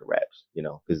deliver the raps,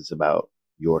 because it's about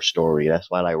your story. That's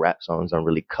why like rap songs don't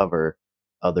really cover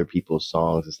other people's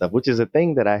songs and stuff, which is a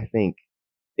thing that I think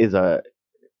is I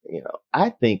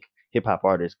think hip hop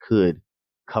artists could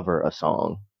cover a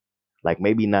song, like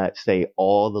maybe not say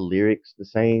all the lyrics the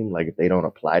same, like if they don't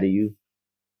apply to you,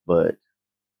 but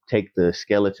take the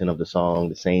skeleton of the song,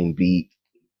 the same beat,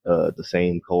 the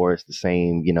same chorus, the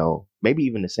same, maybe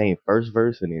even the same first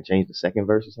verse and then change the second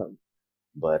verse or something.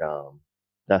 But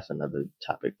that's another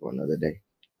topic for another day.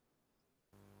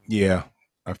 Yeah,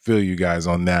 I feel you guys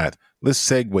on that. Let's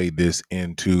segue this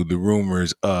into the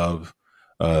rumors of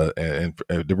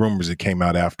the rumors that came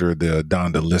out after the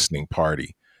Donda listening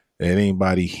party. Did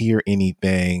anybody hear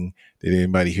anything? Did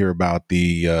anybody hear about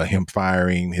the him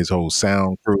firing his whole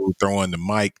sound crew, throwing the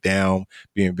mic down,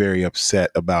 being very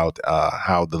upset about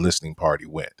how the listening party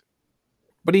went?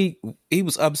 But he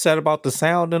was upset about the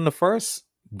sound in the first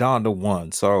Donda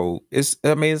one. So it's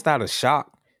not a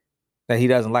shock that he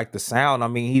doesn't like the sound. I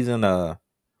mean, he's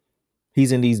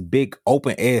in these big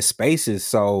open air spaces,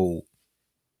 so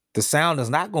the sound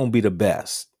is not going to be the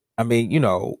best. I mean,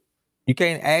 you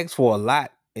can't ask for a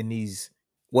lot in these,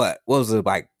 what was it,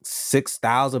 like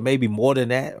 6,000, maybe more than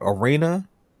that, arena?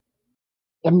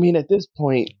 I mean, at this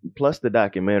point, plus the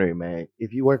documentary, man,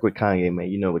 if you work with Kanye, man,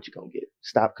 you know what you're going to get.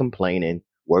 Stop complaining,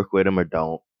 work with him or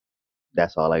don't.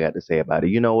 That's all I got to say about it.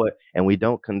 You know what? And we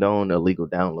don't condone illegal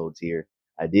downloads here.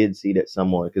 I did see that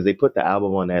someone, because they put the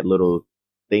album on that little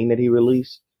thing that he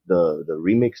released, the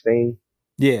remix thing.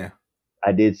 Yeah.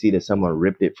 I did see that someone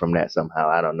ripped it from that somehow.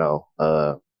 I don't know.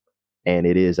 And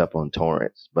it is up on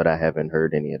torrents, but I haven't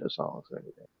heard any of the songs or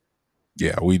anything.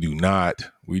 Yeah, we do not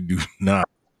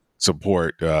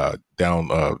support down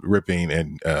ripping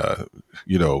and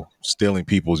stealing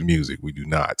people's music. We do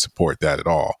not support that at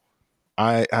all.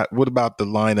 What about the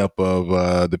lineup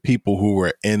of the people who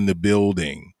were in the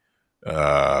building?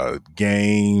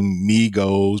 Game,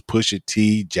 Migos, Pusha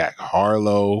T, Jack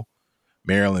Harlow,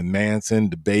 Marilyn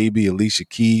Manson, the Baby, Alicia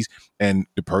Keys, and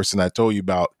the person I told you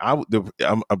about.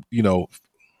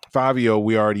 Fabio,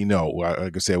 we already know.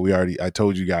 Like I said, I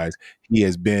told you guys he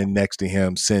has been next to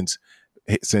him since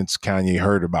Kanye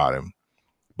heard about him.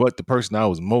 But the person I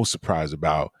was most surprised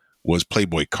about was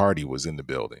Playboy Carti was in the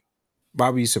building.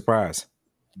 Why were you surprised?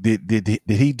 Did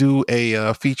he do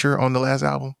a feature on the last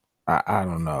album? I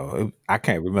don't know. I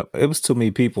can't remember. It was too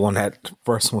many people on that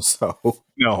first one. So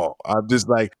no, I'm just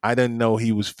like, I didn't know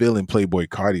he was feeling Playboy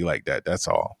Carti like that. That's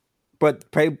all. But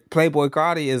Playboy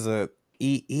Carti is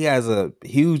he has a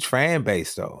huge fan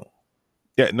base though.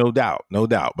 Yeah, no doubt.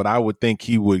 But I would think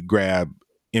he would grab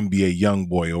NBA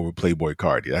YoungBoy over Playboy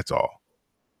Carti. That's all.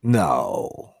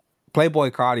 No, Playboy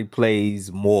Carti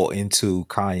plays more into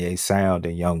Kanye's sound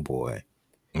than YoungBoy.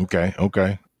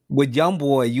 Okay. With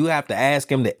YoungBoy, you have to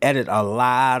ask him to edit a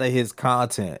lot of his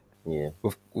content. Yeah.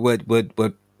 With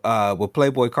Playboy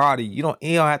Carti, you don't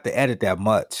have to edit that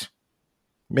much.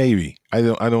 Maybe. I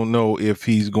don't know if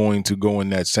he's going to go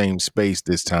in that same space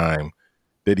this time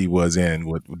that he was in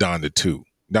with Donda 2.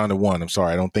 Donda 1, I'm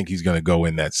sorry. I don't think he's going to go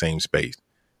in that same space.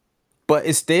 But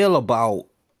it's still about,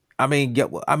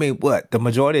 what? The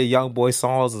majority of YoungBoy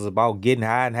songs is about getting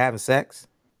high and having sex?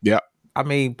 Yeah. I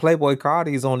mean, Playboy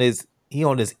Carti is on this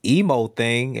emo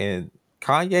thing, and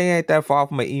Kanye ain't that far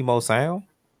from an emo sound.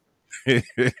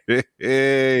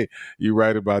 Hey, you're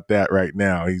right about that right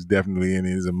now. He's definitely in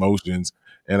his emotions.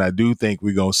 And I do think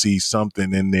we're going to see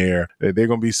something in there. There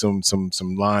going to be some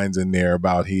lines in there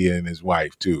about he and his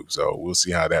wife too. So we'll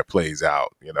see how that plays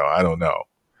out. I don't know.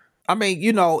 I mean,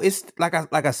 it's like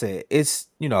I said, it's,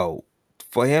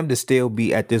 for him to still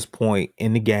be at this point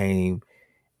in the game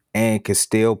and can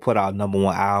still put out number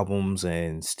one albums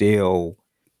and still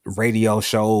radio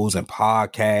shows and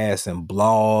podcasts and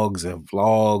blogs and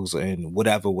vlogs and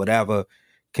whatever,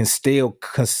 can still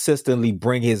consistently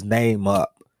bring his name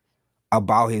up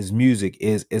about his music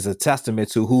is a testament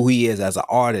to who he is as an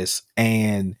artist.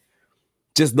 And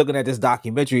just looking at this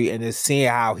documentary and just seeing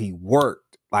how he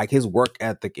worked, like his work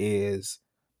ethic is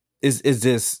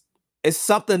just, it's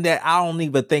something that I don't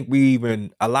even think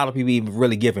a lot of people even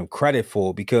really give him credit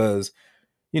for, because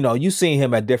you seen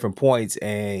him at different points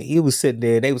and he was sitting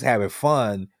there and they was having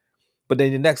fun, but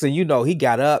then the next thing you know, he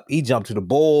got up, he jumped to the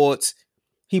boards,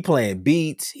 he playing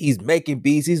beats, he's making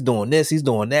beats, he's doing this, he's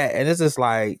doing that, and it's just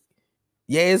like,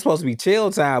 yeah, it's supposed to be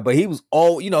chill time, but he was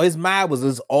his mind was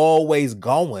just always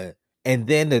going. And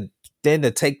then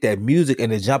to take that music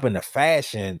and to jump into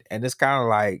fashion, and it's kind of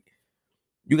like,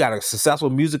 you got a successful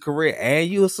music career and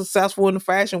you are successful in the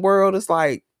fashion world. It's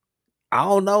like, I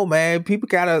don't know, man. You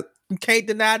can't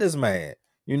deny this man.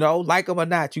 Like him or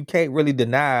not, you can't really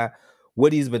deny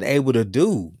what he's been able to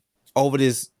do over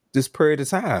this period of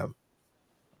time.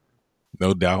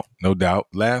 No doubt.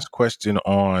 Last question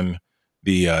on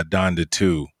the Donda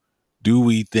 2. Do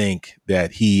we think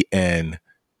that he and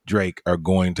Drake are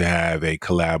going to have a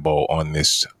collabo on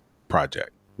this project?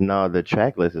 No, the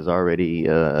track list has already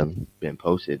been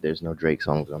posted. There's no Drake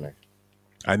songs on there.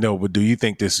 I know, but do you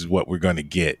think this is what we're going to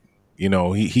get? He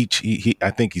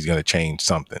I think he's going to change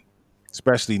something,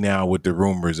 especially now with the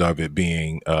rumors of it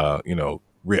being,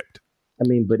 ripped. I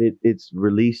mean, but it's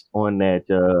released on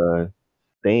that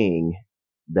thing,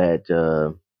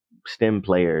 that stem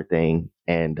player thing,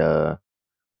 and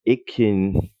it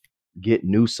can get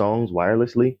new songs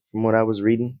wirelessly from what I was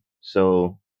reading.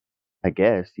 So I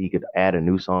guess he could add a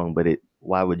new song, but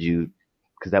why would you?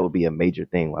 Because that would be a major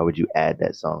thing. Why would you add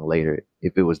that song later?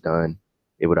 If it was done,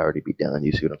 it would already be done.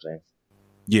 You see what I'm saying?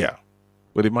 Yeah,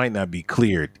 but it might not be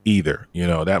cleared either.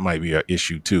 That might be an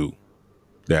issue too.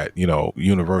 That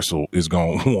Universal is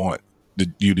going to want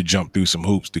you to jump through some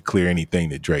hoops to clear anything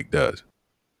that Drake does.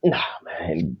 Nah,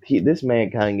 man. This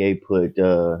man Kanye put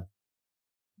the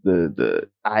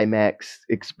IMAX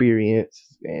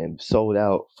experience and sold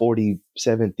out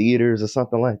 47 theaters or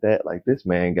something like that. Like, this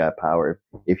man got power.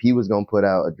 If he was going to put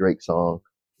out a Drake song,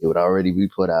 it would already be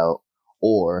put out,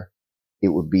 or it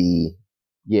would be,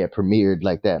 premiered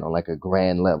like that on like a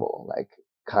grand level, like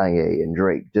Kanye and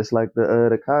Drake, just like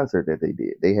the concert that they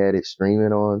did. They had it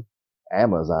streaming on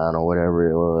Amazon or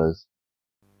whatever it was.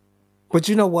 But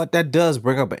you know what? That does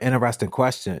bring up an interesting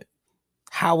question.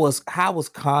 How was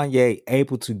Kanye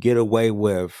able to get away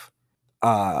with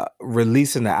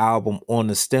releasing the album on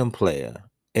the stem player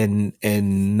and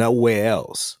nowhere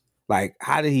else? Like,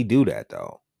 how did he do that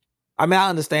though? I mean, I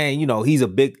understand, he's a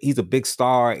big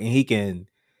star and he can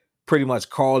pretty much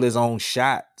call his own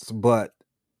shots, but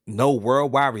no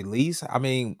worldwide release. I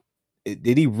mean,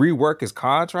 did he rework his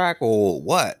contract or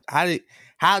what? How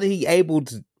did he able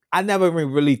to? I never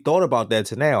even really thought about that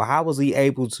to now. How was he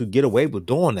able to get away with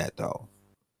doing that though?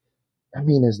 I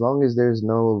mean, as long as there's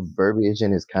no verbiage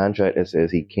in his contract that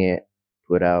says he can't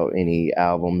put out any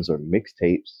albums or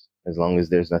mixtapes, as long as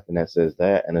there's nothing that says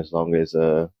that, and as long as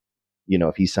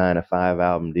if he signed a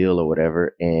 5-album deal or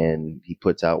whatever, and he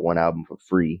puts out one album for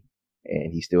free,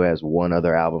 and he still has one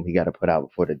other album he got to put out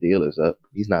before the deal is up,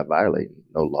 he's not violating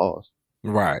no laws.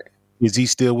 Right. Is he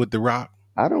still with The Rock?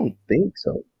 I don't think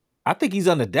so. I think he's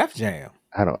under Def Jam.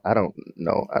 I don't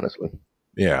know, honestly.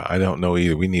 Yeah, I don't know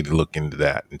either. We need to look into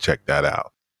that and check that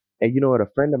out. And you know what? A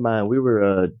friend of mine, we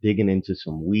were digging into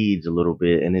some weeds a little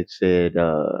bit, and it said,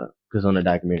 because on the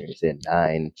documentary it said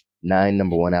nine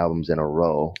number one albums in a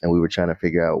row, and we were trying to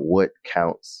figure out what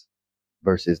counts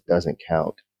versus doesn't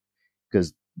count,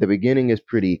 because the beginning is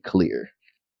pretty clear.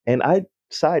 And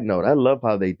side note, I love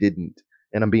how they didn't,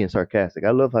 and I'm being sarcastic,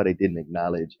 I love how they didn't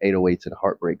acknowledge 808s and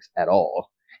Heartbreaks at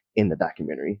all in the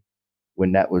documentary,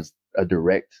 when that was a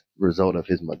direct result of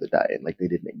his mother dying. Like, they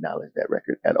didn't acknowledge that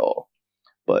record at all.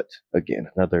 But again,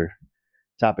 another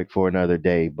topic for another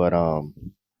day. But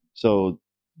so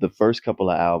the first couple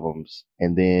of albums,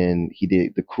 and then he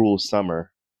did The Cruel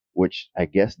Summer, which I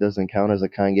guess doesn't count as a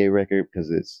Kanye record because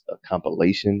it's a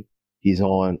compilation he's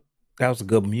on. That was a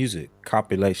good music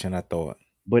compilation, I thought.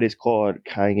 But it's called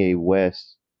Kanye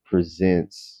West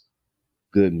Presents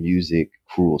Good Music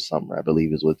Cruel Summer, I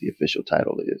believe is what the official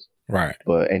title is. Right.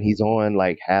 And he's on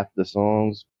like half the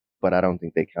songs, but I don't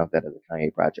think they count that as a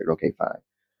Kanye project. Okay, fine.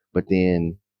 But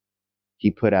then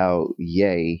he put out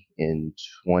Ye in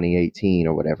 2018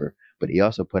 or whatever. But he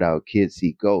also put out Kids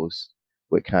See Ghosts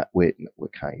with Kid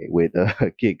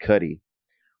Cudi.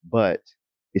 But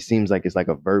it seems like it's like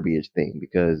a verbiage thing,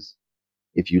 because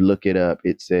if you look it up,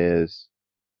 it says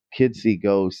Kids See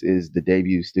Ghosts is the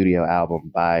debut studio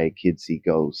album by Kids See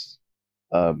Ghosts,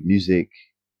 a music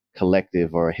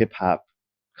collective or a hip hop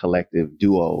collective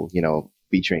duo,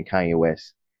 featuring Kanye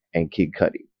West and Kid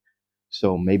Cudi.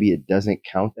 So maybe it doesn't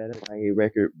count that as a Kanye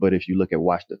record, but if you look at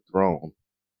Watch the Throne,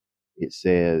 it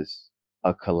says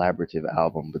a collaborative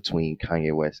album between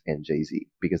Kanye West and Jay-Z,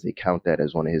 because they count that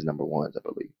as one of his number ones, I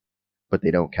believe. But they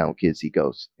don't count Kids See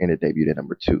Ghosts, and it debuted at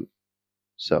number 2.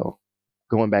 So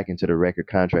going back into the record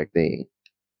contract thing,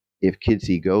 if Kids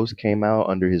See Ghosts came out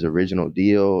under his original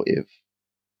deal, if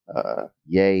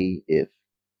Ye, if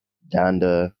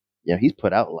Donda, he's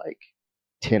put out like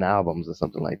 10 albums or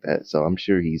something like that. So I'm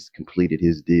sure he's completed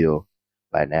his deal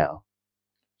by now.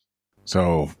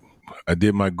 So I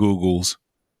did my Googles,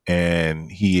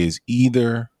 and he is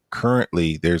either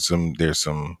currently, there's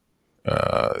some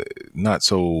not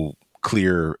so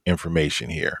clear information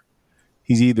here.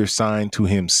 He's either signed to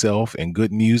himself and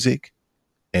Good Music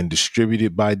and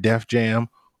distributed by Def Jam,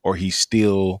 or he's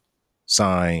still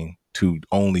signed to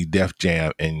only Def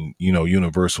Jam, and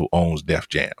Universal owns Def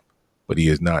Jam. But he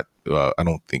is not,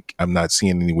 I'm not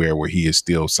seeing anywhere where he is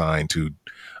still signed to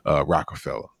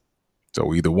Rockefeller.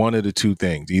 So either one of the two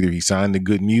things, either he signed to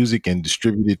Good Music and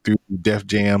distributed through Def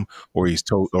Jam, or he's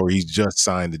just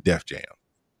signed to Def Jam.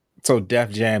 So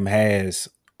Def Jam has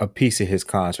a piece of his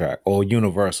contract, or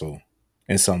Universal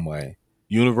in some way.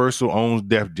 Universal owns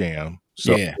Def Jam.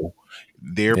 So yeah.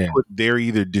 They're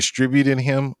either distributing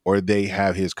him or they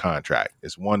have his contract.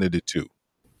 It's one of the two.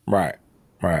 Right.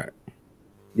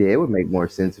 Yeah, it would make more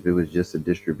sense if it was just a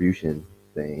distribution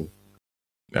thing.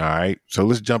 All right. So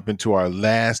let's jump into our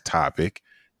last topic.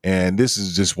 And this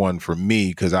is just one for me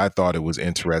because I thought it was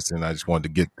interesting. I just wanted to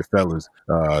get the fellas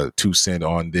 2 cents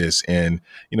on this. And,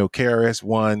 KRS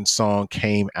One song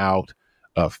came out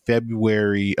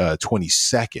February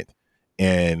 22nd.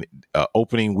 And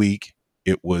opening week,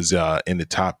 it was in the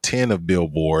top 10 of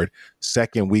Billboard.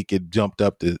 Second week, it jumped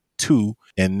up to 2.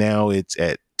 And now it's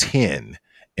at 10.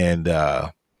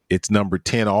 And it's number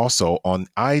 10 also on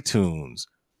iTunes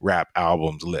rap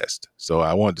albums list. So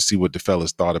I wanted to see what the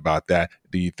fellas thought about that.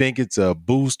 Do you think it's a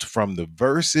boost from the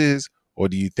verses, or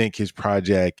do you think his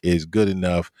project is good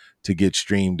enough to get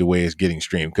streamed the way it's getting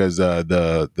streamed? Because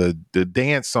the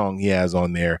dance song he has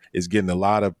on there is getting a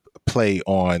lot of play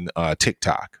on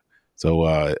TikTok. So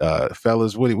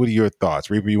fellas, what are your thoughts?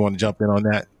 Reaper, you want to jump in on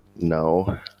that?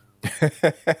 No.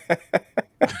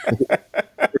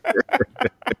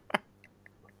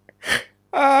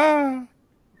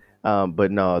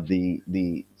 But no,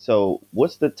 so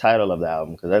what's the title of the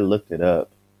album? Because I looked it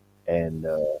up, and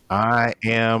I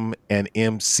am an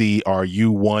MC. Are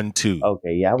you one too?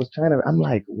 okay, yeah, I was trying to. I'm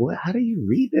like, what? How do you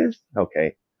read this?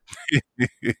 Okay,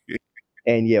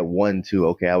 and yeah, 1 2.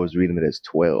 Okay, I was reading it as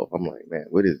 12. I'm like, man,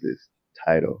 what is this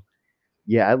title?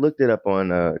 Yeah, I looked it up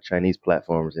on Chinese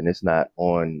platforms, and it's not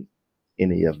on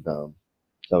any of them.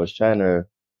 So I was trying to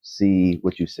see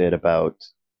what you said about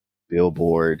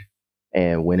Billboard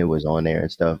and when it was on there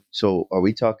and stuff. So are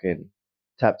we talking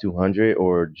top 200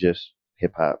 or just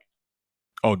hip hop?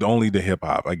 Oh, only the hip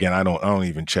hop. Again, I don't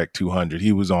even check 200.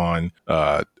 He was on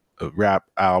rap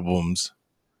albums,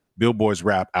 Billboard's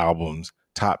rap albums,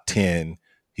 top 10.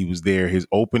 He was there his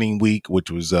opening week, which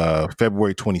was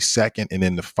February 22nd, and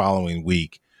then the following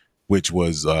week, which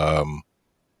was that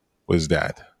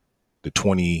the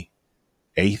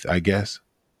 28th, I guess,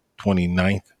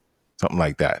 29th, something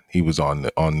like that. He was on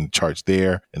the charts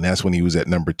there, and that's when he was at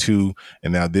number 2.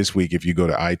 And now this week, if you go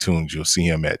to iTunes, you'll see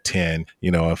him at 10. You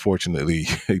know, unfortunately,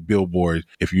 Billboard,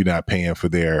 if you're not paying for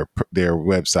their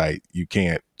website, you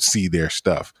can't see their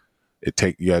stuff.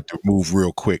 You have to move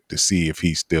real quick to see if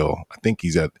he's still. I think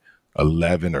he's at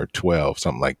 11 or 12,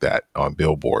 something like that on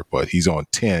Billboard, but he's on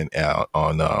 10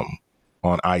 on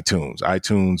iTunes.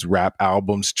 iTunes rap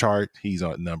albums chart. He's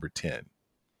on number 10.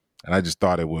 And I just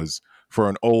thought it was, for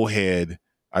an old head,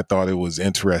 I thought it was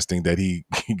interesting that he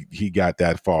got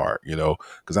that far, you know,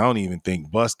 because I don't even think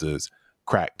Busta's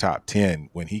cracked top 10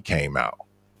 when he came out.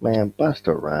 Man,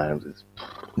 Busta Rhymes is.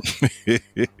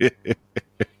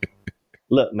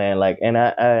 Look, man, like, and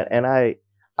I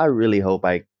really hope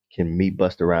I can meet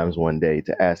Busta Rhymes one day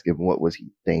to ask him what was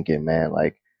he thinking, man.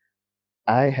 Like,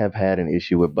 I have had an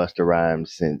issue with Busta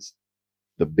Rhymes since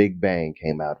The Big Bang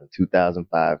came out in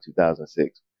 2005,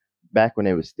 2006. Back when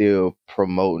they were still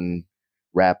promoting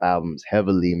rap albums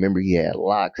heavily. Remember, he had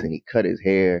locks and he cut his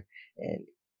hair, and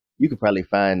you could probably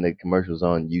find the commercials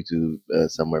on YouTube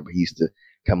somewhere, but he used to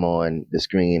come on the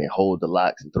screen and hold the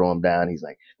locks and throw them down. He's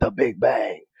like, the Big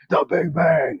Bang,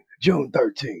 June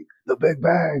 13th, the Big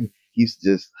Bang. He used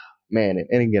to just, man,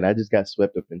 and again, I just got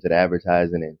swept up into the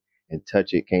advertising, and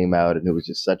Touch It came out, and it was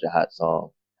just such a hot song.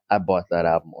 I bought that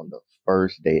album on the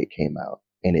first day it came out,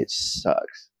 and it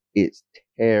sucks. It's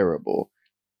terrible.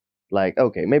 Like,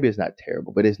 okay, maybe it's not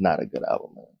terrible, but it's not a good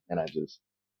album, man. And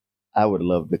I would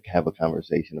love to have a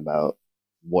conversation about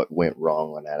what went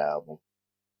wrong on that album.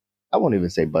 I won't even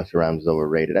say Busta Rhymes is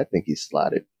overrated. I think he's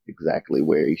slotted exactly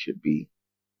where he should be.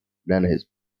 None of his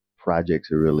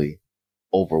projects are really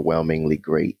overwhelmingly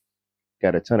great.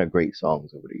 Got a ton of great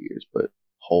songs over the years, but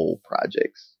whole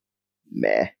projects,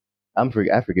 meh. I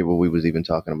forget what we was even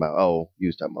talking about. Oh, you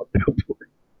was talking about Billboard.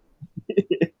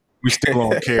 We still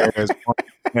on KRS,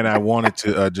 and I wanted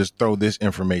to just throw this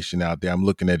information out there. I'm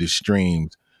looking at his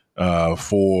streams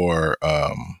for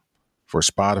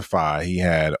Spotify. He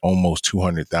had almost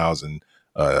 200,000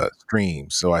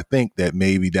 streams. So I think that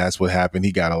maybe that's what happened.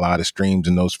 He got a lot of streams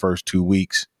in those first 2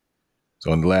 weeks.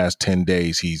 So in the last 10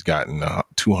 days, he's gotten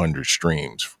 200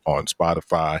 streams on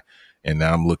Spotify. And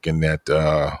now I'm looking at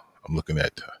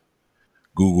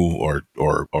Google or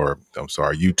I'm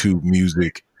sorry, YouTube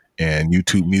Music, and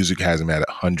YouTube Music has him at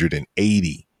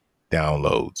 180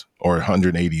 downloads or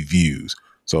 180 views.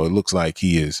 So it looks like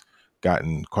he has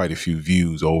gotten quite a few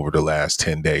views over the last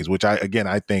 10 days, which I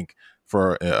think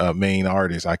for a main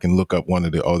artist, I can look up one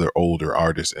of the other older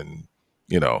artists, and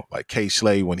you know, like K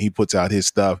Slay, when he puts out his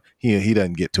stuff, he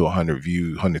doesn't get to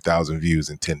 100,000 views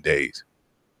in 10 days.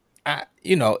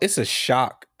 It's a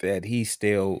shock that he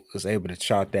still was able to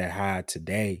chart that high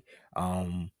today.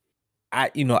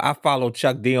 I followed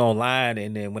Chuck D online,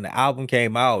 and then when the album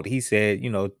came out, he said,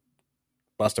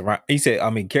 Busta Rhymes,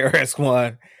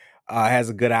 KRS-One has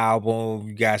a good album.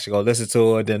 You guys should go listen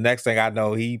to it. The next thing I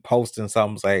know, he posting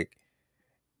something like,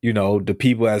 the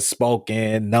people have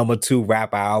spoken, number 2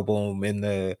 rap album in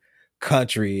the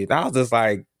country. And I was just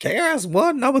like,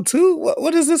 KRS-One, number 2?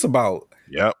 What is this about?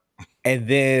 Yep. And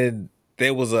then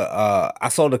there was I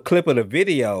saw the clip of the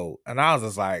video, and I was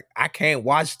just like, I can't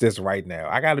watch this right now.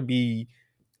 I got to be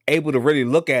able to really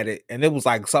look at it. And it was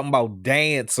like something about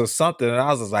dance or something. And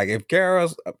I was just like,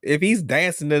 if he's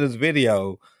dancing in this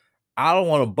video, I don't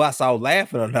want to bust out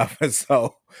laughing or nothing.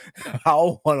 So I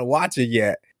don't want to watch it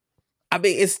yet. I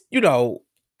mean, it's,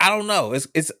 I don't know.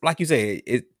 It's like you say,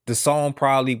 the song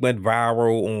probably went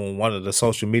viral on one of the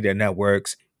social media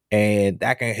networks, and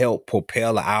that can help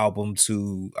propel the album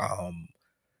to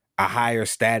a higher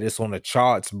status on the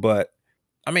charts. But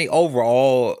I mean,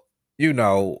 overall,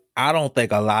 I don't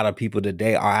think a lot of people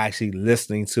today are actually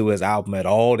listening to his album at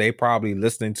all. They probably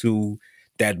listening to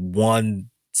that one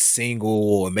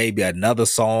single or maybe another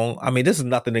song. I mean, this is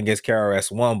nothing against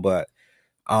KRS-One, but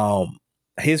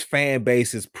his fan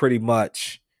base is pretty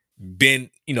much been,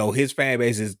 his fan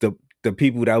base is the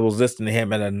people that was listening to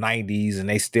him in the 90s and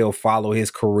they still follow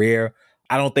his career.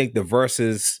 I don't think the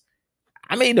verses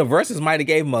might have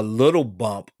gave him a little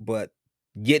bump, but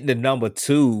getting to number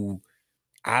 2,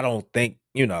 I don't think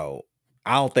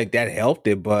that helped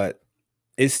it, but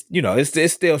it's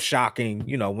still shocking,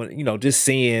 when just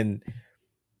seeing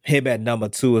him at number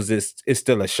 2 it's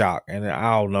still a shock, and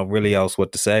I don't know really else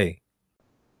what to say.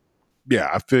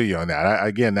 Yeah, I feel you on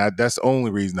that. That's the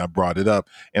only reason I brought it up.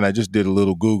 And I just did a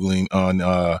little Googling on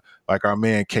like our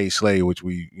man K Slay, which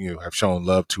we have shown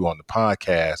love to on the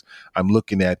podcast. I'm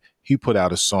looking at, he put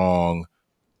out a song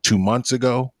 2 months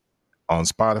ago. On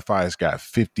Spotify, it's got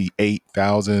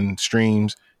 58,000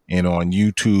 streams. And on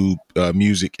YouTube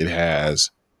Music, it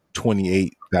has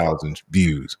 28,000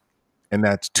 views. And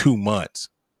that's 2 months.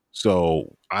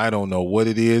 So I don't know what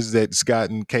it is that's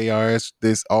gotten KRS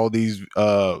all these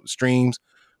streams,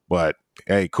 but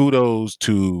hey, kudos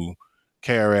to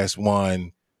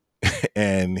KRS-One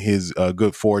and his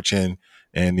good fortune.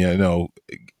 And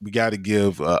we got to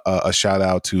give a shout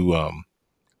out to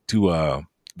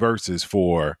Versus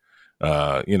for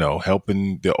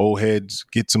helping the old heads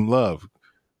get some love.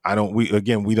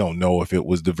 We don't know if it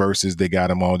was the Verses that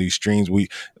got him all these streams. We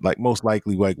most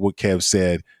likely, like what Kev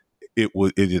said,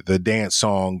 the dance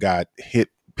song got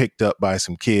picked up by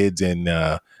some kids, and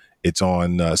it's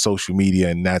on social media,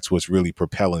 and that's what's really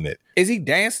propelling it. Is he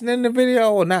dancing in the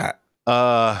video or not?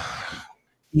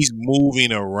 He's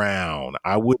moving around.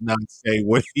 I would not say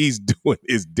what he's doing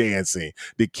is dancing.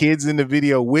 The kids in the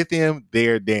video with him,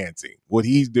 they're dancing. What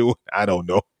he's doing, I don't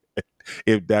know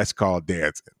if that's called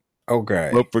dancing.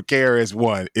 Okay. But for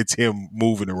KRS-One, it's him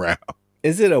moving around.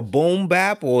 Is it a boom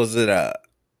bap or is it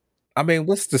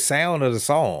what's the sound of the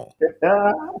song?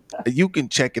 You can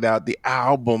check it out. The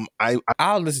album,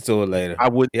 I'll listen to it later.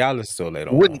 I'll listen to it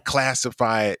later. Wouldn't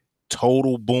classify it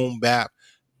total boom bap.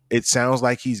 It sounds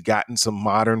like he's gotten some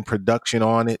modern production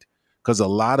on it, because a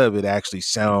lot of it actually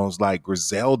sounds like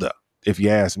Griselda, if you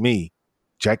ask me.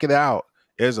 Check it out.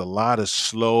 There's a lot of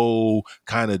slow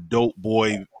kind of dope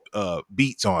boy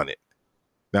beats on it.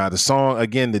 Now, the song,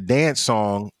 again, the dance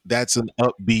song, that's an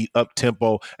upbeat,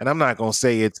 up-tempo. And I'm not going to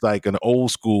say it's like an old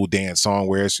school dance song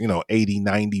where it's, 80,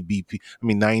 90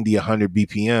 90, 100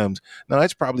 BPMs. No,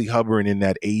 it's probably hovering in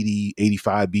that 80,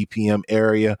 85 BPM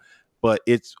area. But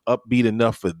it's upbeat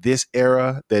enough for this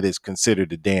era that it's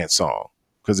considered a dance song.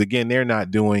 Because, again, they're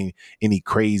not doing any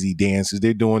crazy dances.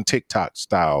 They're doing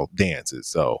TikTok-style dances.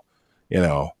 So,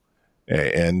 that's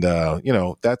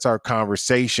our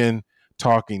conversation,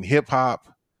 talking hip-hop.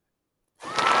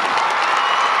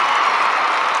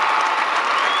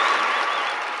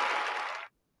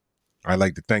 I'd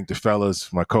like to thank the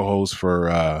fellas, my co-hosts,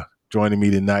 for joining me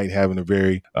tonight, having a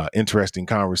very interesting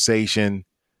conversation.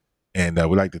 And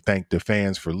we'd like to thank the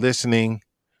fans for listening.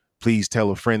 Please tell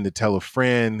a friend to tell a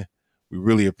friend. We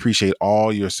really appreciate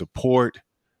all your support.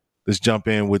 Let's jump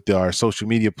in with our social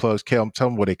media plugs. Kel, tell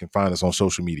them where they can find us on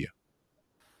social media.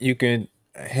 You can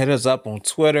hit us up on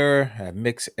Twitter at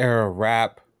Mix Era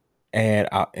Rap and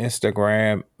our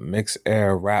Instagram, Mix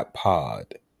Era Rap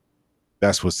Pod.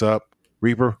 That's what's up.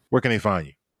 Reaper, where can they find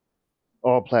you?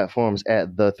 All platforms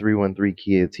at the 313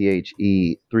 Kid,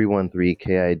 THE313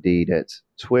 KID. That's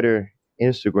Twitter,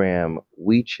 Instagram,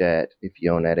 WeChat if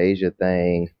you're on that Asia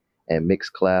thing, and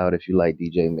Mixcloud if you like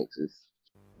DJ mixes.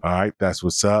 All right, that's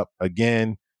what's up.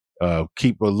 Again,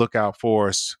 keep a lookout for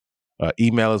us.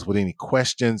 Email us with any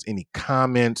questions, any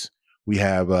comments. We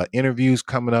have interviews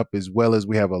coming up, as well as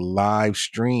we have a live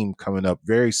stream coming up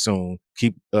very soon.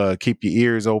 Keep your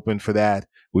ears open for that.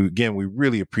 We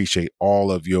really appreciate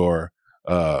all of your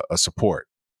support.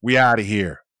 We out of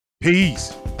here.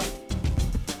 Peace.